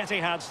from the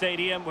Etihad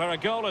Stadium, where a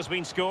goal has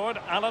been scored.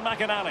 Alan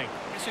McInally.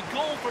 It's a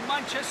goal for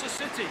Manchester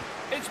City.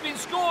 It's been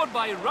scored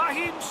by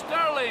Raheem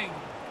Sterling.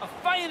 A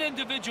fine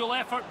individual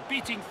effort,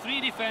 beating 3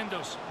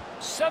 defenders.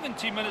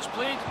 70 minutes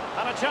played.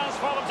 And a chance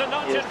for them to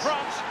nudge in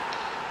front.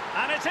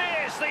 And it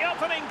is the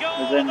opening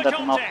goal of the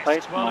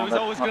contest. Well, no, it was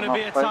always going to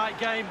be a tight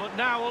game, but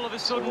now all of a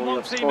sudden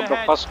one team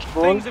ahead.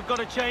 Things have got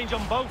to change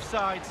on both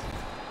sides.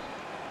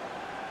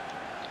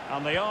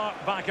 And they are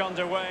back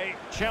underway.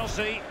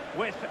 Chelsea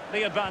with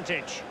the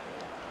advantage.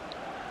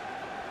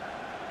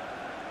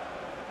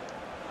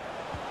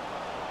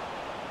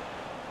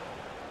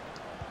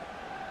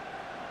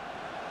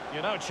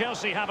 You know,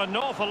 Chelsea have an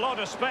awful lot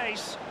of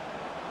space.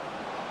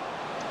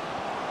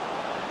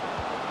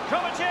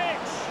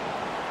 Kovacic!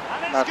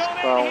 And it's gone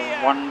in here.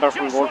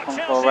 Wonderful Just goal what from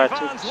Chelsea Kovacic.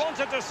 fans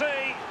wanted to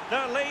see.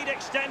 Their lead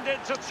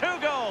extended to 2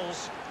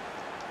 goals.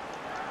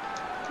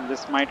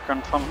 This might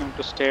confirm him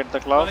to stay at the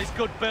Well, club. it's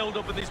good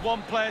build-up, and there's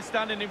one player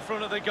standing in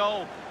front of the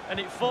goal, and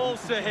it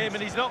falls to him,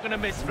 and he's not going to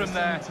miss from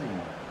there.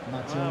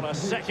 Well, a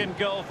second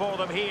goal for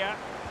them here.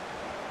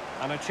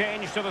 And a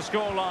change to the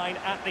scoreline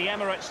at the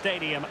Emirates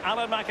Stadium.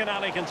 Alan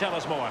McInally can tell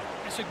us more.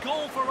 It's a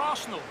goal for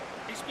Arsenal.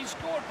 It's been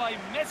scored by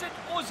Mesut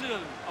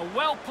Ozil. A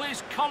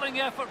well-placed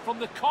curling effort from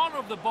the corner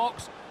of the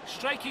box,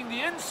 striking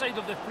the inside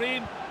of the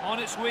frame on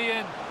its way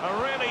in. A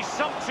really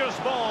sumptuous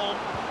ball.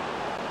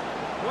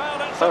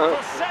 Well, it's a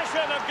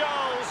procession of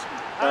goals.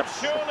 And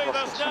surely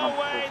there's no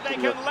way they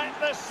can let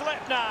this slip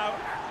now.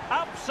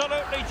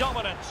 Absolutely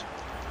dominant.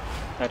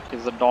 That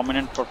is a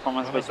dominant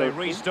performance by As they Chelsea.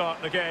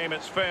 restart the game,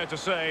 it's fair to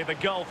say the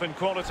gulf in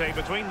quality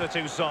between the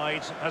two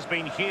sides has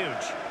been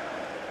huge.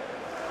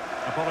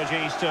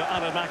 Apologies to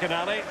Alan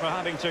McInally for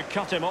having to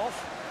cut him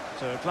off.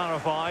 To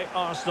clarify,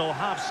 Arsenal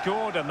have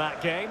scored in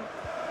that game,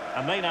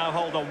 and they now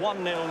hold a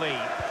 1-0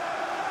 lead.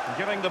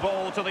 Giving the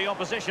ball to the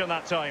opposition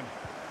that time.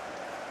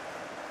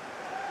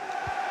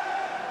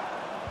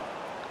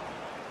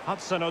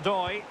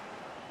 Hudson-Odoi.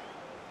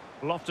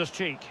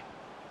 Loftus-Cheek.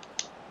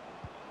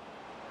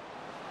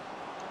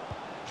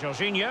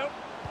 Jorginho.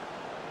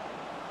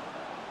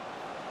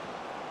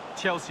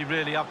 Chelsea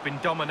really have been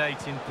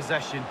dominating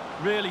possession,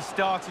 really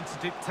starting to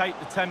dictate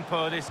the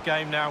tempo of this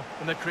game now.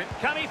 And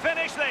Can he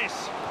finish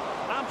this?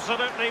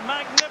 Absolutely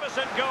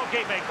magnificent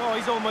goalkeeping. Oh,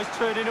 he's almost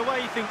turning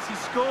away. He thinks he's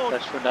scored.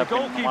 That should have the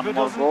been goalkeeper one more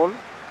doesn't. goal.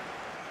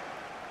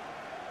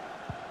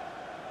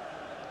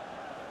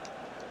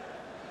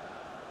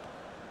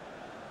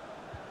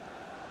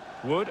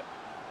 Wood.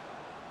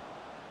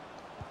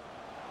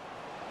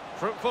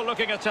 Fruitful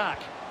looking attack.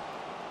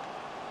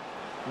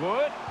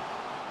 Wood.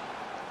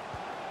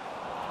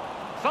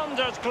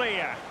 Thunders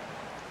clear.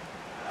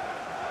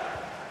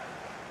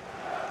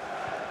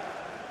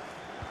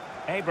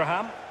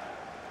 Abraham.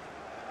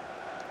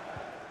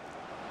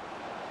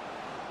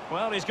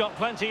 Well, he's got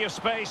plenty of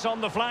space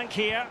on the flank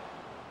here.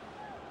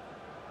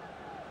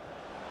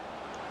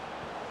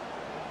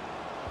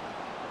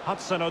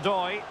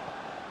 Hudson-Odoi.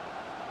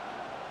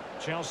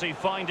 Chelsea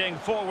finding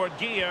forward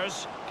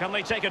gears. Can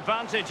they take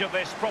advantage of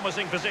this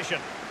promising position?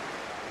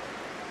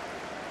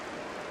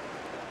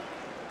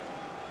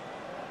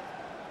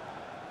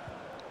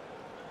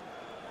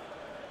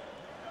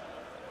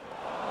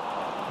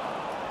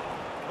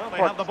 Well, they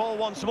have the ball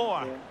once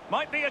more.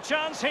 Might be a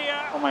chance here.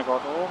 Oh my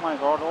god, oh my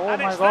god, oh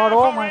And my it's god, there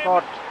oh for my him.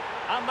 god.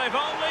 And they've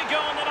only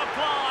gone and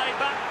applied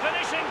that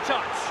finishing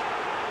touch.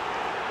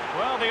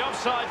 Well, the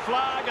offside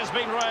flag has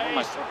been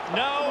raised.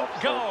 No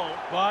goal.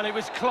 Well, it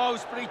was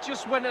close, but he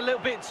just went a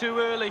little bit too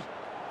early.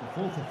 The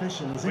fourth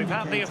official has We've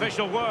had the indicated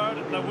official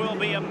word. There will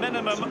be a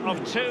minimum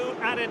of 2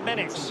 added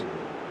minutes.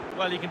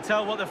 Well, you can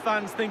tell what the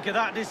fans think of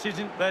that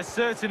decision. They're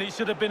certain it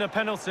should have been a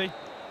penalty.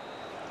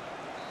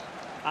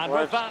 And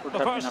Well, with that, could the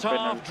have been first a half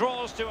penalty.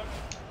 draws to a...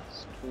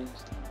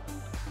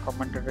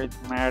 Commentator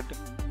is mad.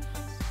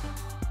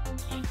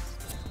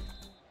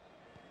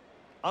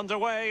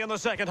 Underway in the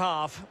second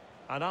half.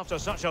 And after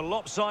such a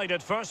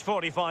lopsided first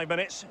 45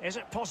 minutes, is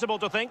it possible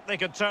to think they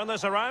could turn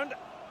this around?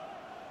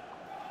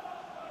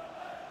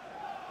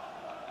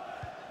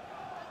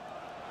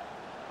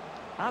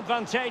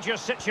 Advantageous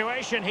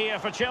situation here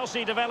for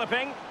Chelsea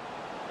developing.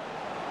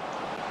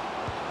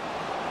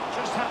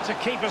 Just had to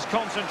keep his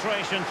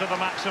concentration to the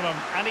maximum,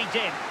 and he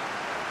did.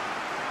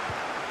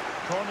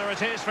 Corner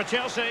it is for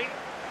Chelsea.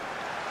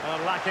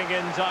 Lacking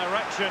in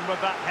direction with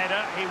that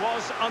header. He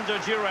was under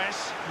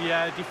duress.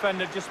 Yeah,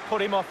 defender just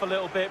put him off a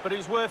little bit, but it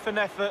was worth an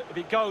effort. If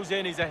it goes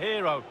in, he's a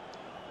hero.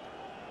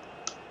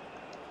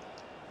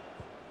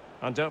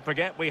 And don't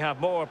forget, we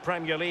have more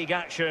Premier League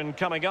action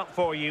coming up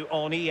for you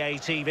on EA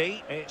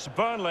TV. It's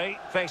Burnley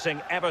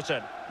facing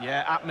Everton.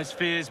 Yeah,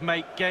 atmospheres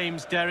make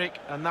games, Derek,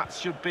 and that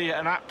should be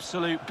an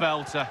absolute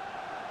belter.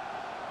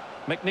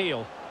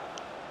 McNeil.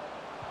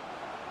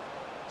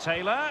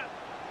 Taylor.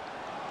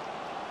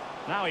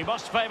 Now he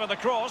must favour the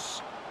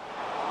cross.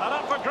 And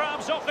up for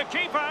grabs off the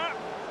keeper. I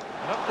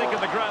don't think in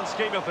the grand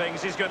scheme of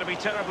things he's going to be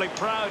terribly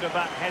proud of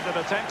that headed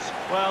attempt.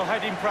 Well,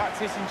 heading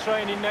practice and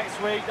training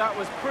next week, that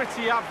was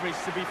pretty average,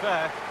 to be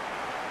fair.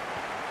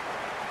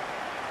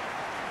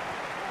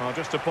 Well,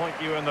 just to point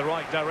you in the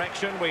right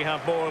direction, we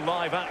have more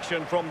live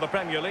action from the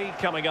Premier League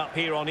coming up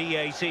here on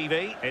EA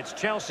TV. It's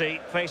Chelsea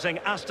facing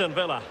Aston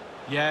Villa.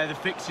 Yeah, the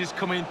fixtures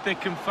come in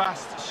thick and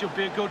fast. Should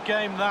be a good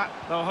game, that.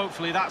 Though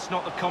hopefully that's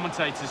not the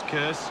commentator's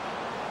curse.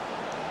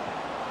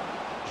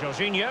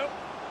 Jorginho.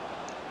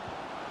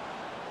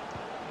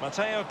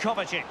 Mateo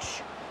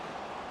Kovacic.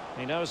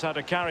 He knows how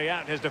to carry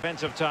out his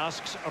defensive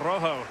tasks.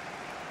 Rojo.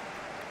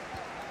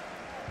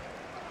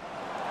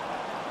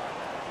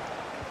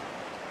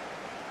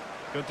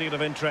 Good deal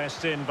of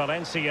interest in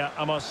Valencia,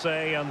 I must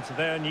say, and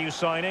their new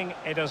signing.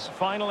 It has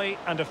finally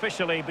and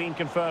officially been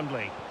confirmed,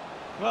 Lee.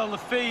 Well, the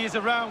fee is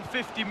around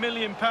 £50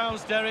 million,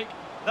 Derek.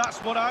 That's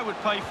what I would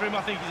pay for him.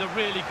 I think he's a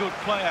really good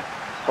player.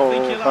 So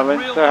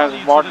Valencia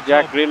has bought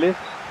Jack Grealish.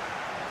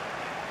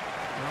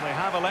 Well, they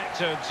have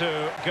elected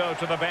to go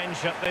to the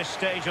bench at this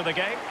stage of the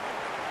game.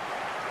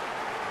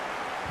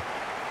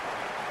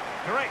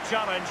 Great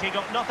challenge, he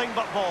got nothing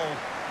but ball.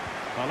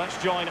 Well,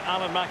 let's join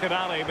Alan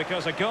McInally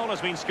because a goal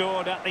has been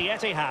scored at the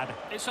Etihad.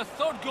 It's a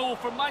third goal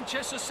for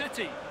Manchester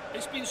City.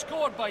 It's been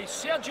scored by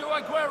Sergio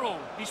Aguero.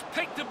 He's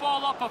picked the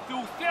ball up a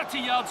full 30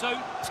 yards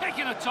out,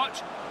 taken a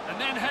touch, and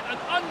then hit an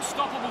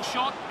unstoppable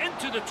shot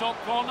into the top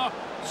corner.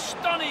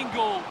 Stunning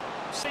goal.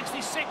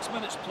 66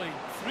 minutes played.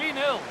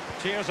 3-0.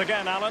 Cheers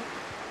again, Alan.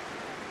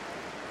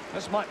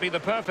 This might be the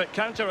perfect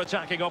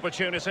counter-attacking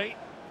opportunity.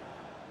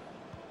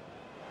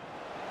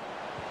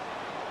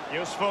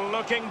 Useful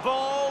looking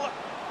ball.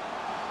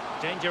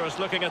 Dangerous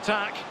looking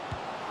attack.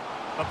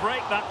 The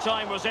break that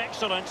time was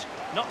excellent.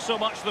 Not so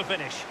much the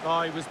finish.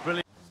 Oh, he was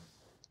brilliant.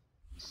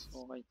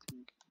 So I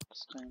think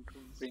it's time to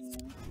bring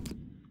in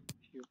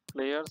a few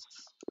players.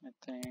 I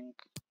think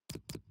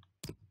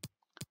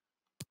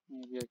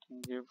maybe I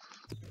can give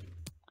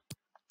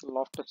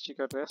Loftus-Cheek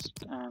a rest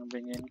and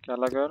bring in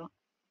Gallagher.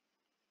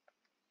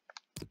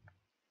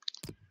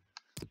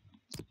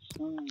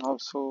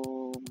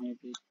 Also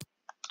maybe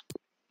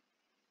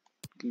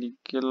Lee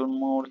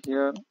Gilmore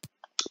here.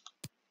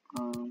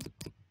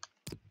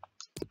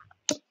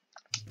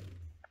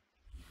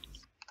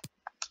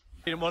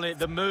 Didn't want it,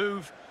 the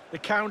move, the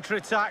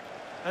counter-attack,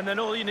 and then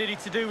all you needed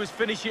to do was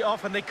finish it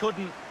off, and they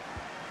couldn't.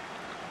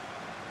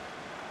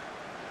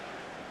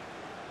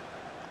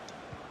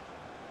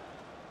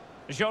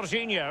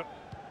 Jorginho.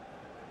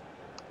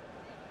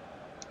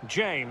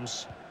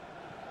 James.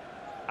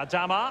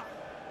 Adama.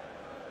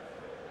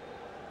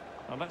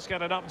 Well, let's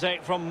get an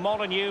update from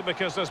Molineux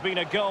because there's been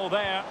a goal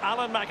there.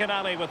 Alan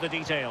McInally with the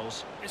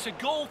details. It's a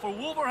goal for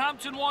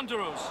Wolverhampton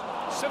Wanderers.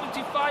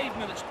 75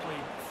 minutes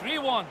played.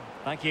 3-1.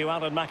 Thank you,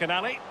 Alan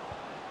McInally.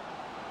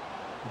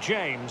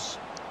 James.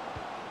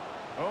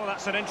 Oh,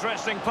 that's an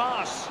interesting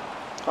pass.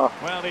 Oh.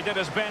 Well, he did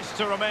his best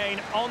to remain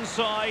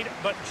onside,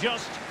 but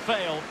just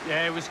failed.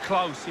 Yeah, it was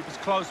close,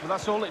 but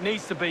that's all it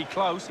needs to be,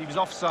 close. He was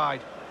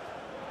offside.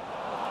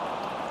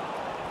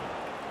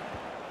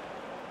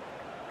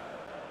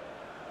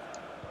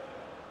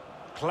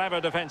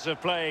 Clever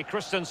defensive play,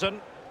 Christensen.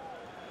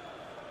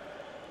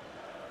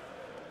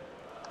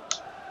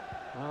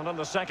 And in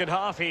the second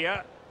half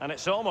here, and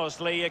it's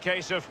almost, Lee, a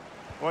case of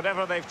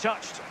whatever they've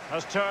touched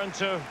has turned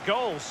to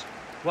goals.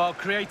 Well,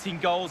 creating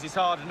goals is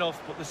hard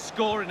enough, but the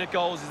scoring of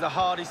goals is the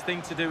hardest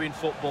thing to do in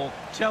football.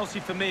 Chelsea,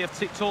 for me, have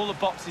ticked all the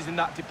boxes in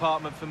that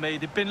department for me.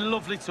 They've been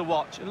lovely to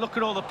watch. And look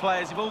at all the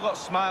players. They've all got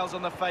smiles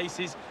on their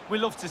faces. We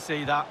love to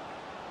see that.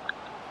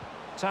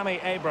 Tammy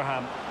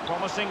Abraham,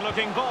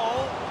 promising-looking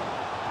ball.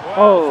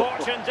 Well,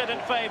 fortune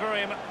didn't favour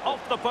him.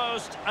 Off the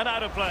post and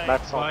out of play.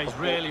 Well, he's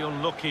really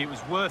unlucky. It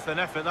was worth an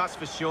effort, that's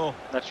for sure.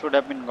 That should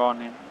have been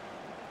gone in.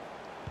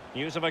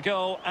 News of a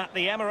goal at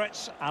the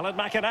Emirates. Alan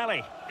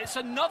McInally. It's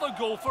another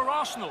goal for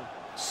Arsenal.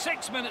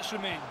 6 minutes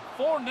remain.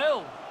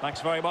 4-0.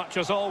 Thanks very much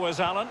as always,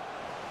 Alan.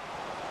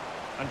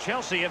 And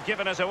Chelsea have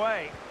given us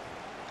away.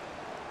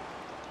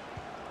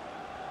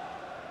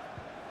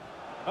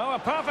 Oh, a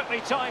perfectly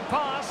timed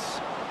pass.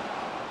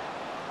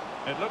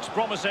 It looks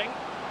promising.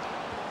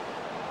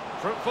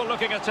 Fruitful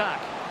looking attack.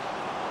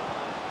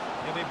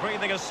 He'll be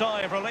breathing a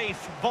sigh of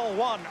relief. Ball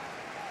one.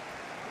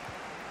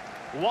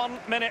 1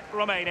 minute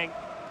remaining.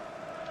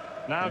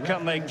 Now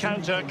can they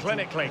counter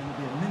clinically?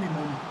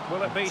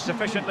 Will it be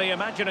sufficiently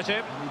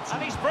imaginative?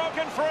 And he's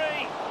broken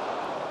free.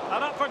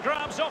 And up for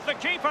grabs off the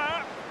keeper.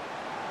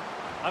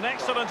 An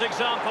excellent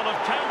example of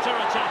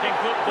counter-attacking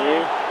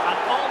football and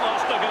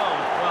almost a goal.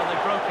 Well,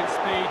 they've broken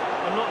speed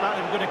and looked like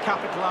they were going to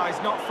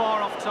capitalise. Not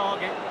far off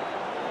target.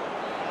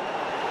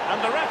 And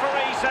the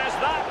referee says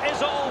that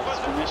is all for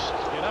finished.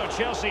 You know,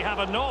 Chelsea have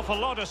an awful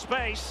lot of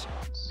space.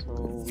 So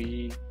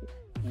we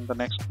in the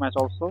next match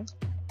also.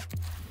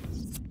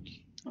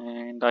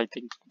 And I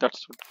think that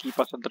should keep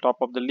us at the top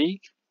of the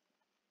league.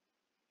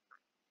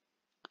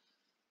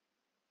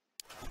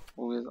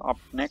 Who is up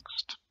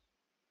next?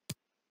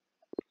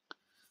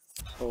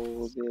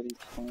 So there is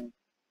some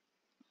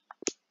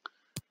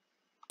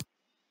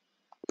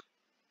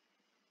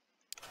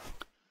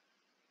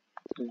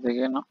there is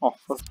again an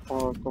offer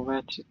for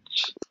Kovacic.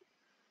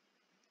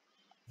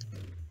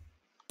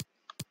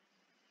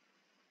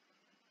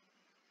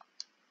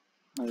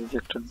 I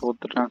rejected both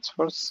the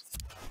transfers.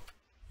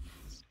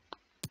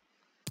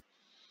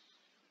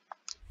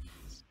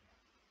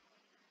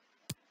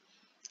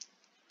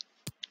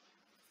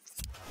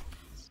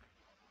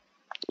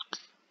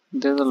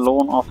 There's a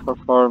loan offer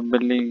for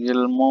Billy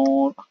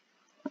Gilmore,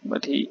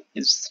 but he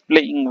is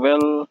playing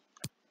well.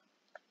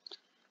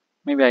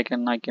 Maybe I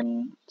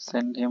can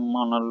send him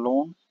on a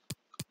loan,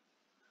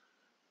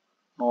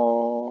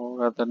 or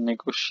rather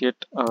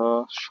negotiate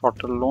a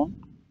shorter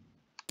loan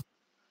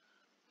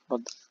for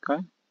this guy.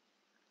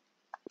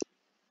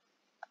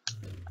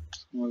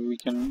 So maybe we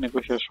can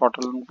negotiate a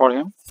shorter loan for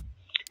him.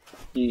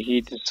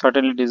 He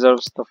certainly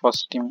deserves the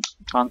first team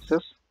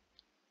chances.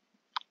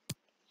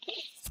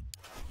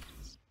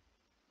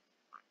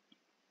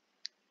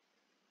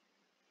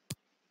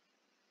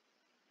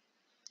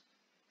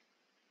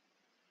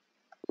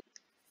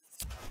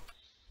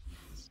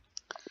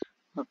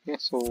 Okay,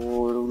 so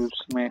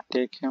Wolves may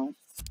take him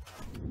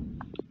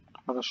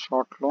for a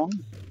short loan.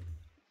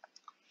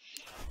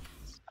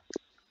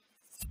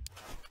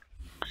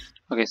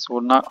 Okay, so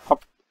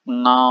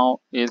now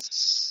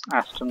is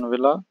Aston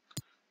Villa.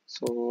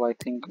 So I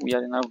think we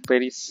are in a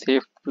very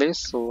safe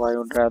place. So I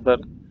would rather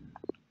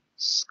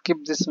skip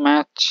this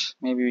match.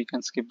 Maybe we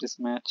can skip this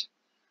match.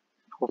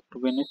 Hope to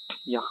win it.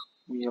 Yeah,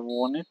 we have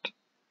won it.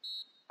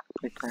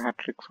 Like a hat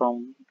trick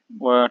from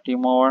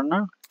Timo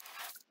Werner.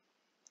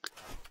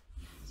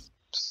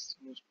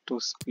 To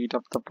speed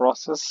up the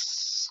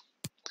process,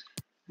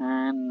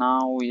 and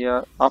now we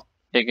are up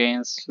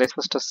against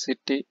Leicester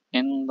City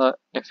in the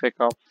FA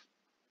Cup.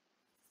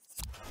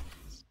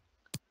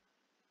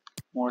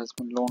 More has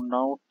been loaned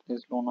out.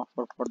 There's loan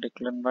offer for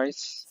Declan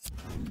Rice.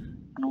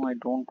 No, I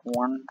don't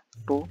want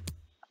to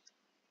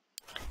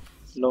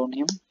loan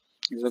him.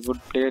 He's a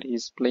good player.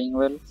 He's playing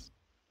well.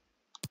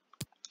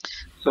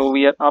 So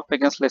we are up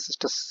against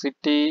Leicester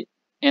City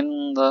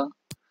in the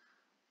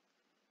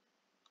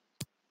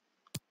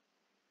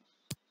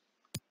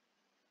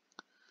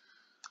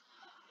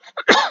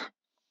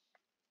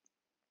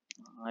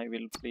I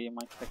will play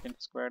my second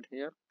squad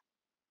here.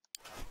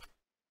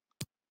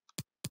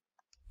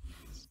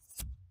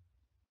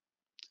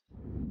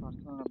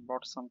 Arsenal have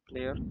bought some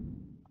player.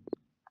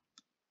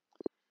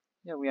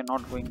 Yeah, we are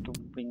not going to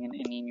bring in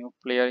any new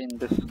player in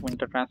this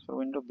winter transfer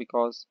window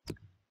because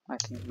I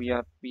think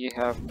we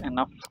have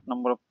enough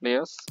number of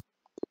players.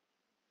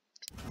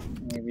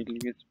 Maybe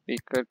Lewis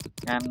Baker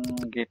can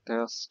get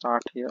a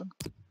start here.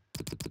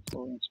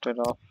 So instead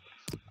of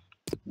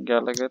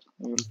Gallagher,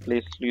 we will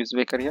place Lewis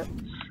Baker here.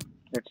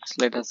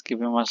 Let us give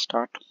him a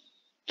start.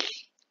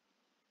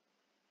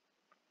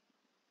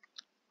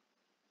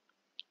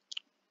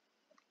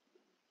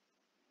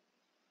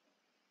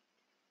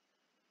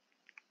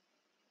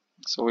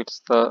 So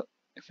it's the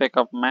FA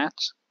Cup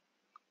match.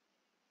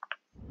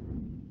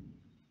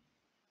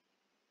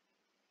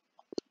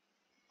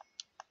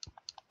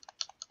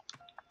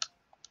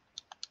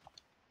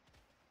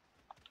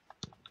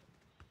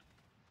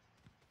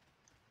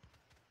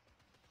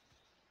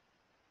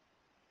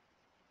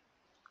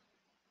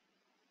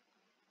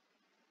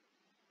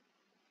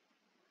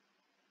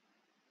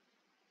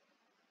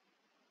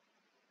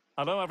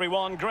 Hello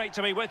everyone, great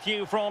to be with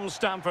you from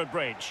Stamford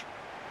Bridge.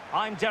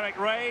 I'm Derek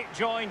Ray,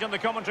 joined in the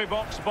commentary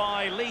box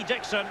by Lee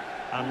Dixon,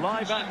 and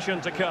live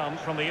action to come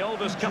from the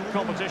oldest cup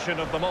competition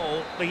of them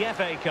all, the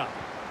FA Cup.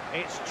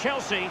 It's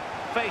Chelsea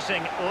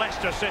facing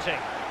Leicester City.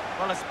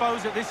 Well, I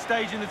suppose at this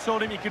stage in the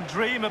tournament you can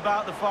dream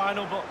about the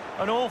final, but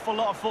an awful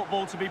lot of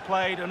football to be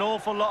played, an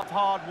awful lot of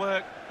hard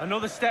work,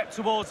 another step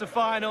towards the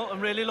final.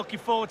 I'm really looking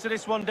forward to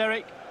this one,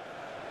 Derek.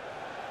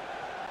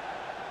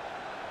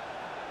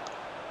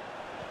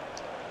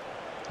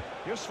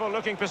 Useful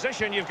looking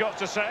position, you've got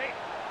to say.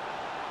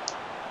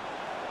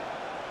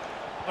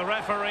 The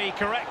referee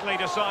correctly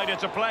decided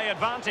to play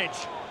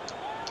advantage.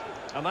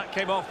 And that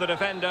came off the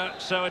defender,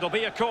 so it'll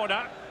be a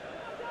corner.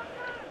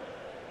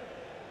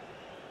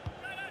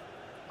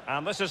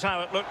 And this is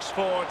how it looks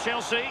for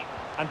Chelsea.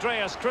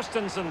 Andreas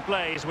Christensen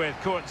plays with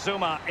Kurt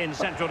Zouma in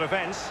central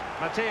defence.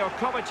 Mateo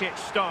Kovacic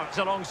starts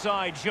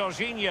alongside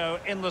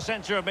Jorginho in the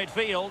centre of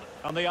midfield.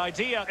 And the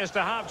idea is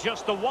to have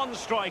just the one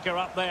striker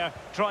up there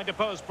trying to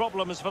pose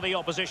problems for the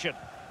opposition.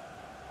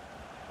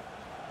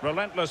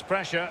 Relentless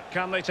pressure.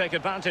 Can they take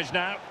advantage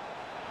now?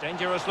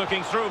 Dangerous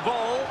looking through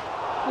ball.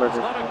 It's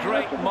not a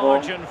great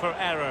margin for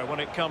error when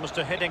it comes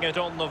to hitting it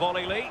on the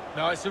volley, Lee.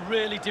 No, it's a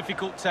really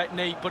difficult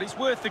technique, but it's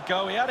worth a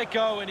go. He had a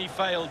go and he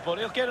failed, but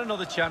he'll get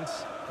another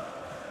chance.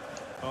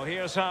 Well,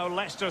 here's how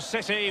Leicester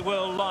City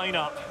will line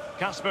up.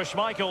 Kasper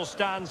Schmeichel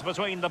stands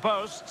between the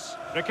posts.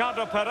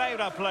 Ricardo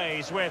Pereira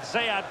plays with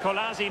Ziyech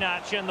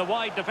Kolasinac in the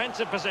wide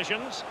defensive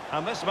positions.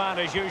 And this man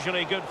is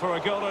usually good for a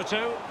goal or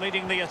two.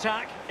 Leading the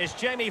attack is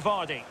Jamie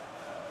Vardy.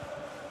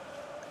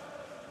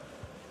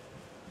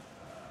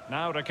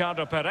 Now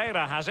Ricardo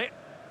Pereira has it.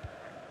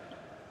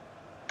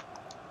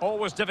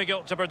 Always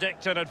difficult to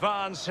predict in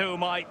advance who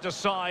might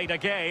decide a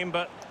game,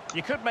 but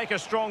you could make a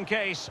strong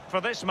case for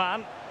this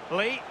man.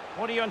 Lee,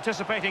 what are you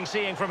anticipating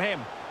seeing from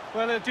him?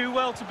 Well, he'll do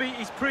well to beat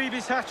his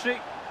previous hat-trick.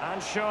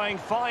 And showing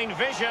fine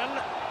vision.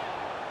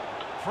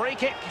 Free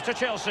kick to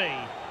Chelsea.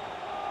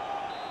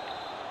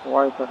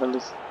 Why the hell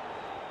is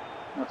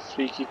a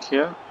free kick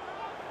here?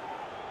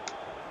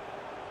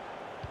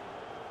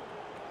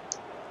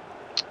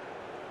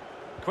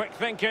 Quick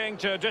thinking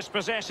to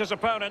dispossess his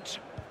opponent.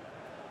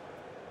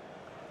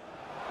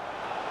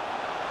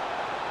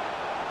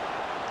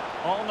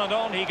 On and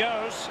on he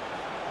goes.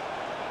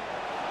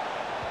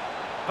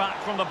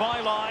 Back from the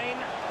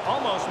byline.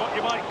 Almost what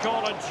you might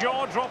call a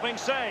jaw-dropping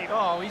save.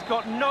 Oh, he's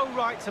got no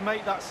right to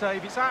make that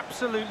save. It's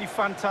absolutely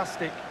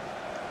fantastic.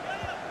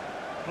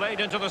 Played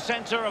into the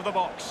centre of the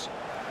box.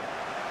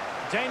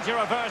 Danger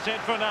averted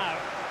for now.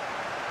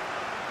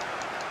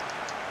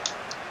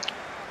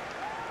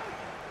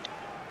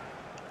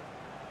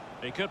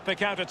 He could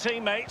pick out a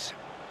teammate.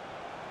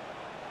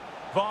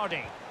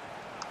 Vardy.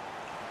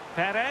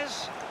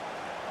 Perez.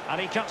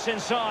 And he cuts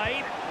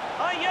inside.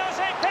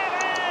 Jose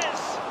Perez!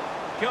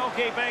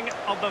 Goalkeeping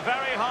of the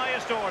very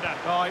highest order.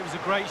 Oh, it was a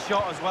great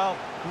shot as well.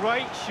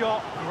 Great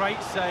shot,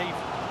 great save.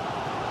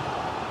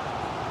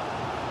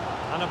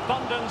 An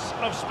abundance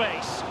of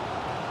space.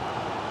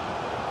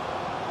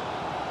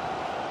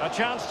 A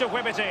chance to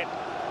whip it in.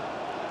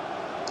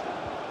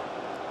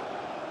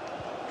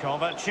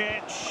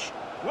 Kovacic.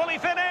 Will he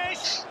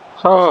finish?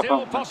 Oh,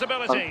 Still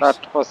possibilities.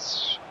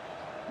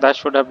 That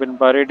should have been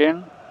buried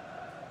in.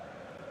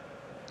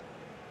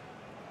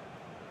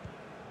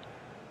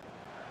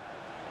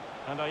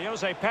 And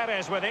Jose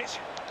Perez with it.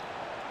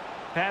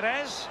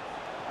 Perez.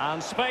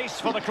 And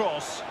space for the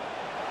cross.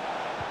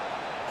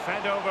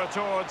 Fed over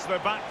towards the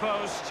back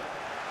post.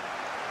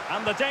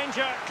 And the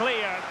danger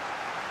cleared.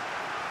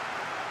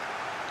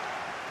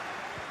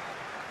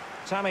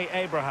 Tammy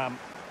Abraham.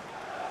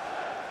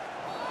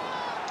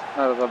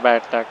 That was a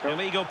bad tackle.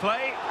 Illegal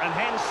play, and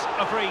hence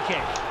a free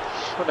kick.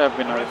 Should have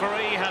been The a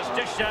referee has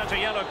dished out a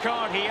yellow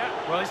card here.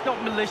 Well, it's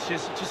not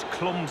malicious, it's just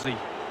clumsy.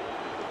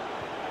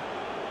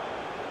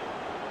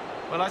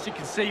 Well, as you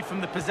can see from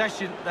the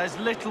possession, there's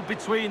little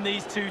between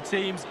these two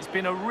teams. It's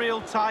been a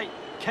real tight,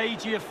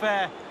 cagey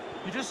affair.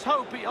 You just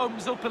hope it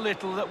opens up a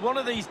little, that one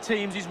of these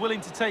teams is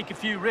willing to take a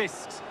few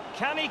risks.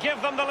 Can he give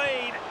them the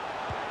lead?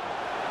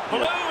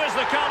 Blue is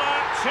the colour.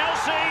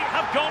 Chelsea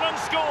have gone and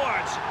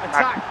scored.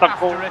 Attack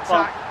after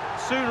attack.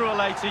 Sooner or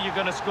later, you're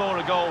going to score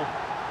a goal.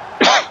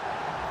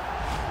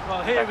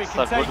 Well, here we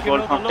can take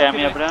another look at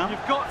it.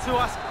 You've got to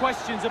ask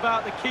questions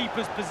about the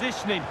keeper's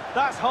positioning.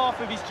 That's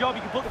half of his job.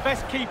 You can put the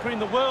best keeper in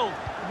the world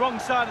wrong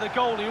side of the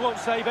goal, he won't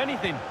save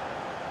anything.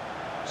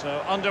 So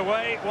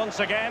underway once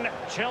again.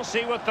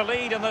 Chelsea with the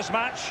lead in this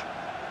match.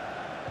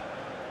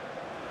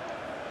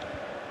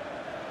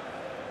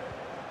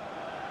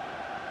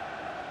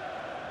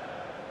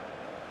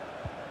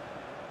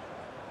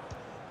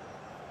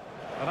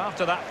 And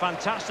after that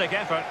fantastic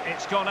effort,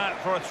 it's gone out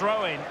for a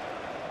throw-in.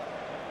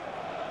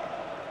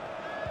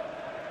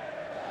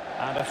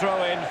 And a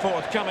throw-in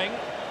forthcoming.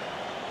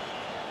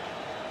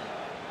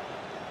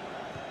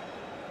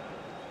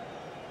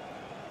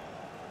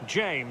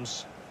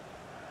 James.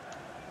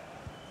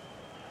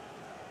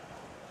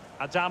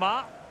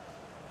 Adama.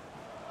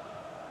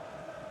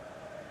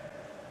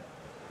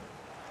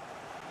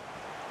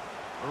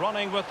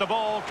 Running with the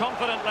ball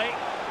confidently.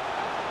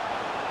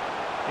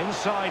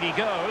 Inside he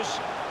goes.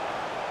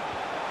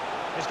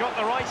 He's got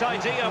the right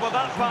idea with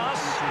that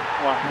pass.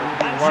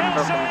 And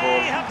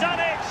Chelsea have done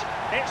it.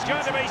 It's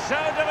going to be so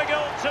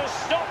difficult to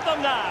stop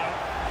them now.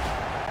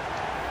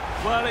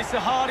 Well, it's the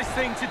hardest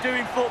thing to do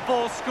in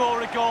football,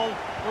 score a goal.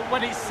 But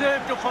when it's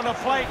served up on a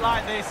plate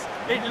like this,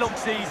 it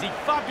looks easy.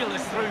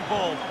 Fabulous through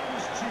ball.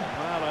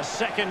 Well, a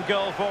second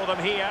goal for them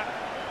here.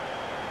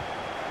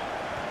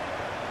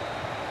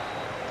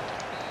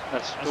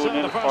 That's And so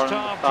 2-0 the for first the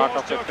half start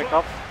draws of to the a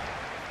pickup.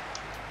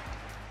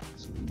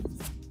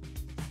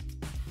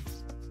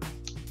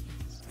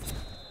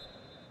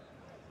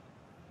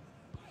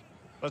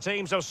 The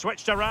teams have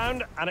switched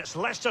around, and it's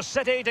Leicester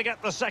City to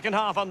get the second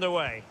half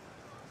underway.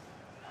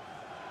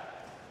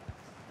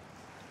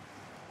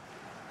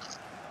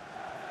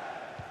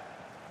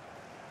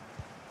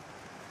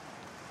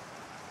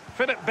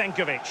 Philip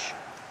Benkovic.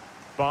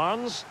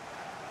 Barnes.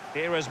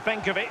 Here is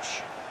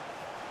Benkovic.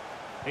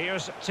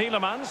 Here's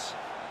Tielemans.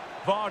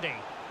 Vardy.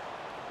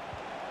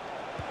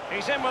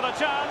 He's in with a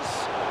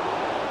chance.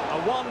 A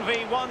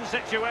 1v1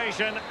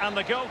 situation, and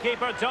the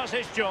goalkeeper does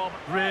his job.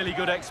 Really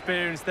good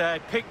experience there.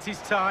 Picked his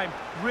time.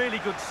 Really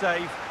good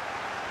save.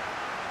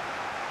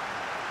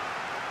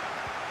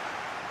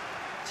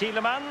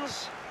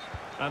 Tielemans.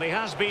 And he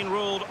has been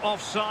ruled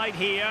offside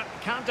here.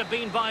 Can't have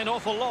been by an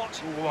awful lot.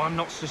 Oh, I'm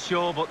not so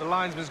sure, but the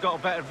linesman's got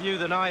a better view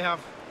than I have.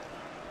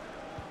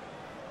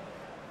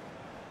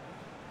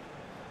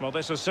 Well,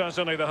 this is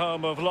certainly the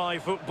home of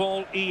live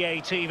football,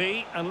 EA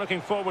TV, and looking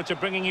forward to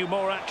bringing you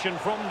more action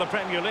from the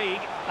Premier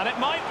League. And it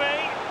might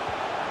be.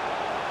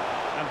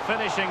 And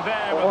finishing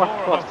there with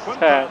more of a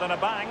whimper than a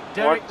bang.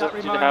 Derek, that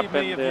reminded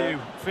me of you.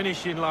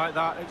 Finishing like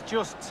that, it's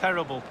just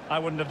terrible. I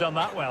wouldn't have done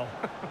that well.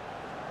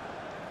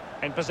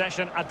 In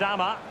possession,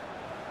 Adama.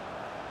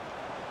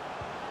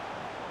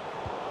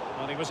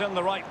 And he was in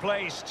the right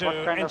place to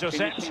What kind intercept.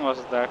 of finishing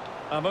was that?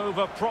 A move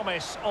of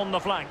promise on the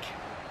flank.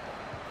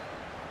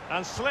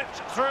 And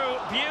slipped through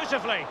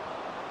beautifully.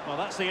 Well,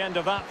 that's the end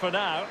of that for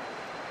now.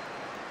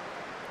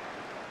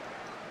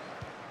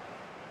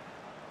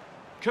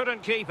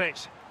 Couldn't keep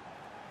it.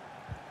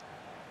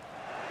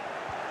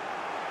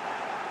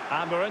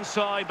 And we're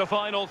inside the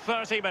final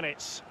 30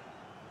 minutes.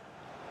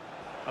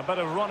 A bit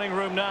of running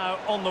room now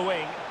on the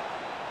wing.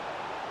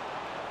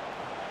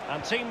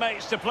 And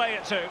teammates to play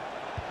it to.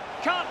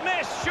 Can't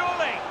miss,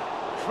 surely.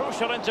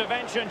 Crucial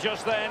intervention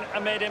just then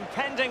amid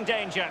impending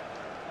danger.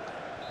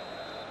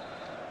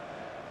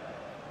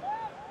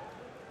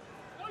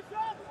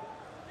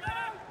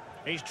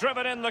 He's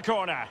driven in the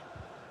corner.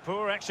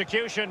 Poor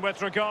execution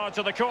with regard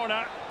to the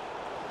corner.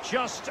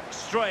 Just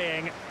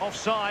straying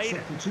offside.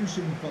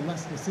 Substitution for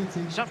Leicester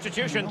City.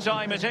 Substitution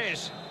time it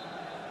is.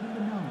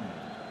 Number 9,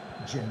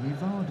 Jamie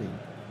Vardy.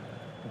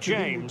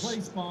 James.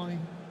 Replaced by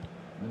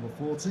number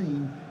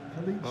 14,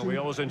 Well, we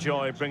always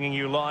enjoy bringing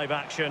you live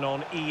action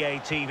on EA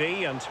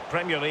TV, and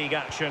Premier League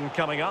action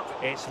coming up.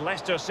 It's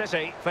Leicester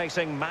City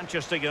facing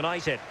Manchester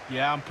United.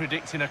 Yeah, I'm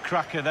predicting a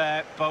cracker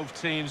there. Both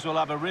teams will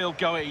have a real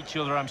go at each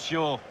other, I'm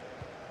sure.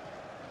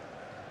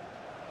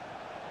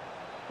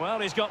 Well,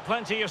 he's got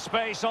plenty of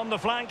space on the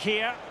flank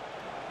here.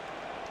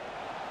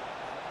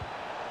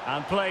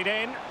 And played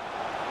in.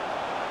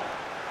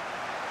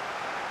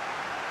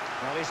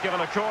 Well, he's given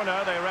a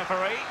corner, the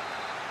referee.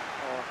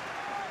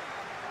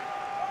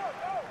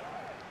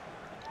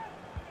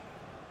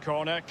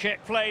 Corner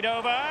kick played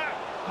over.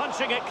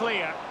 Punching it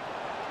clear.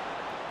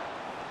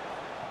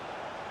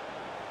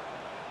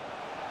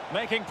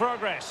 Making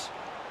progress.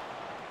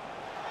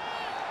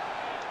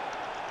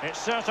 It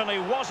certainly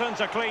wasn't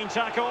a clean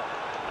tackle.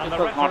 And the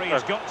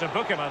referee's got to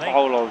book him, I think.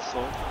 Foul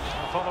also.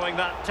 Following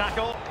that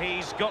tackle,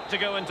 he's got to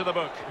go into the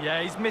book.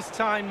 Yeah, he's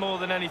mistimed more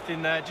than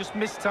anything there. Just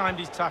mistimed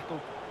his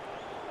tackle.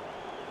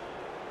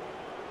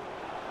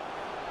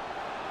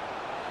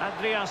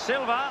 Adrian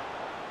Silva.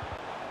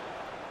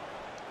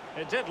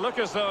 It did look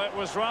as though it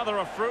was rather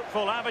a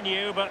fruitful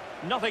avenue, but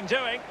nothing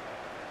doing.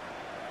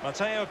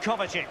 Mateo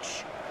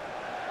Kovacic.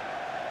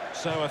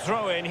 So a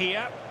throw in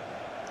here.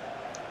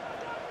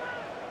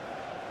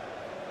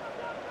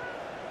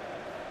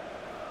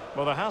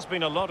 Well, there has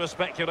been a lot of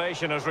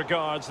speculation as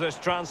regards this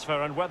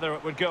transfer and whether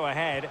it would go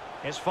ahead.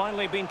 It's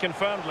finally been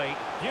confirmed, Lee.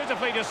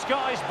 Beautifully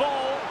disguised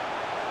ball.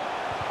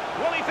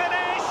 Will he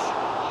finish?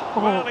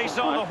 Well, he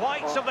saw the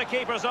whites of the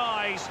keeper's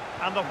eyes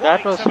and the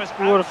whites of his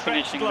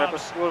outstretched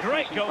gloves.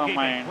 Great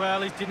goalkeeping.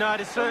 Well, he's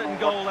denied a certain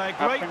goal there.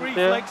 Great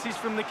reflexes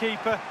from the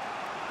keeper.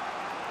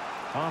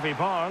 Harvey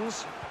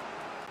Barnes.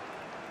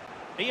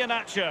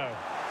 Iheanacho.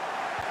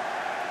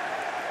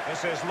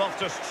 This is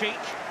Loftus-Cheek.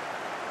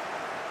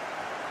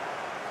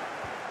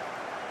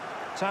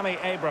 Tammy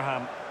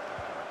Abraham.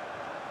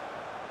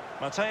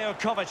 Mateo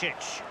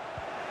Kovacic.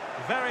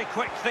 Very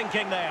quick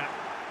thinking there.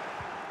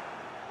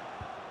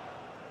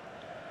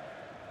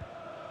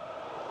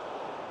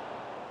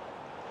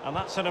 And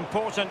that's an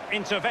important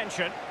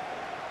intervention.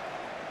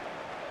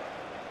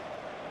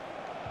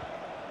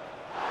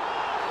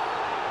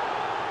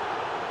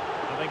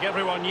 I think think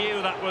everyone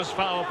knew that was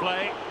foul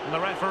play, and the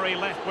referee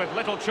left with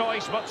little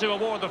choice but to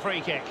award the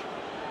free kick.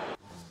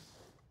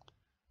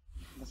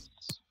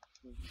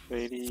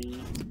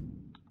 Very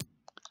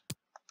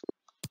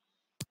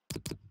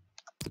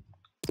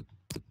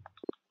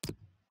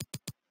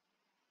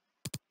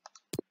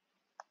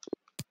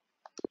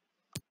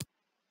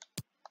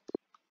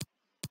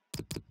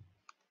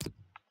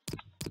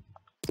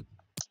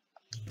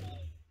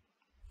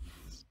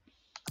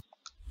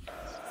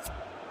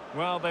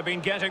Well, they've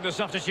been getting the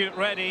substitute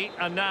ready,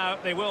 and now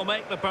they will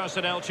make the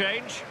personnel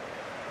change.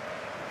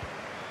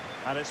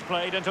 And it's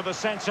played into the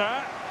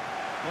centre.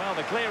 Well,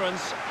 the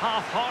clearance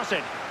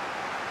half-hearted.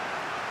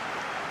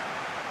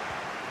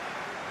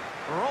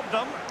 Robbed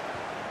them.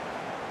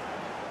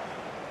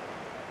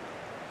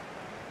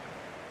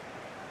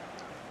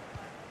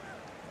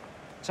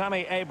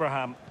 Tammy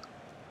Abraham.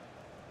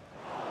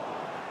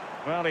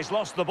 Well, he's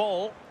lost the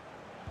ball.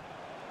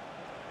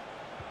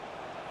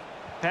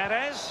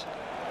 Perez.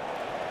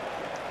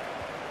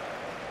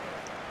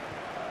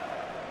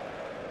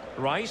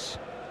 Rice.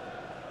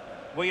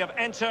 We have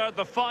entered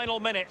the final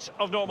minute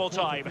of normal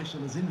time. Official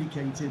has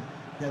indicated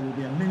there will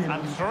be a minimum.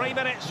 And 3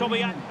 minutes will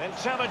be an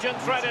intelligent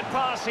threaded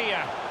pass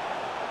here.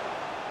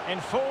 In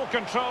full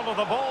control of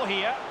the ball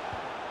here.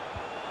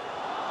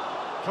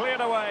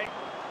 Cleared away.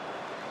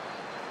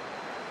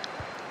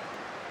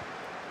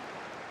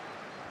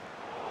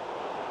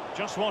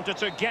 Just wanted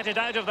to get it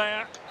out of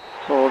there.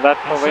 so that's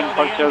a And win so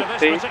for the end of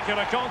this Chelsea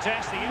particular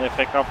contest. in the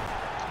FA Cup.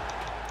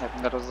 I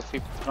think that was the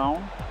 5th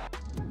round.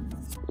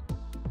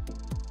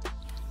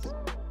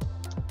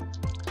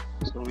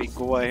 So we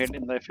go ahead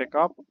in the FA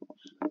Cup.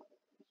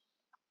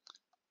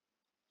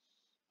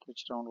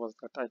 Which round was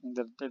that? I think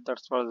that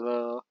was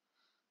the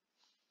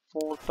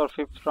 4th or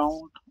 5th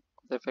round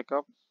of the FA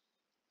Cup.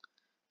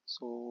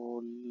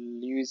 So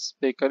Lewis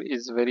Baker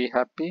is very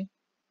happy,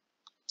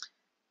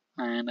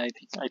 and I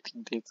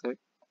think there's a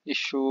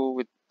issue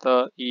with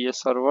the EA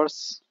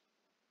servers.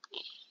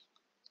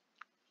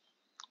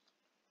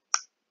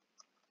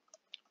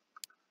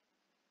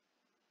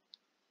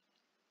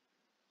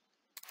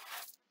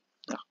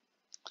 Yeah,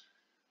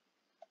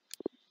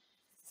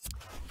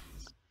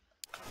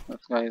 that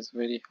guy is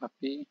very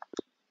happy.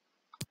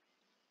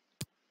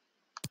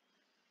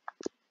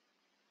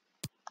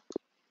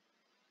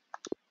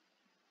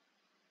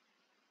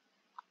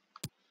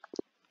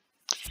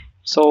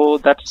 So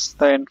that's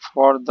the end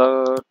for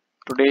the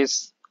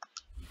today's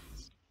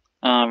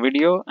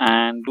video,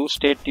 and do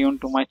stay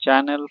tuned to my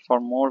channel for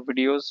more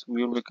videos.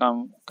 We will be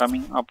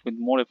coming up with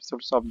more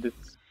episodes of this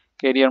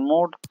career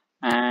mode,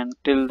 and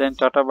till then,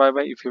 tata bye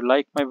bye. If you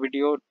like my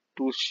video,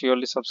 do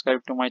surely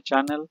subscribe to my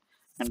channel,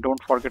 and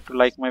don't forget to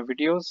like my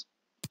videos.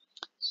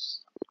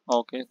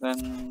 Okay,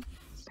 then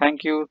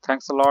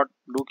thanks a lot.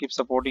 Do keep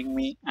supporting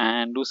me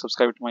and do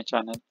subscribe to my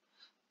channel.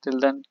 Till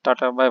then,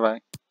 tata bye bye.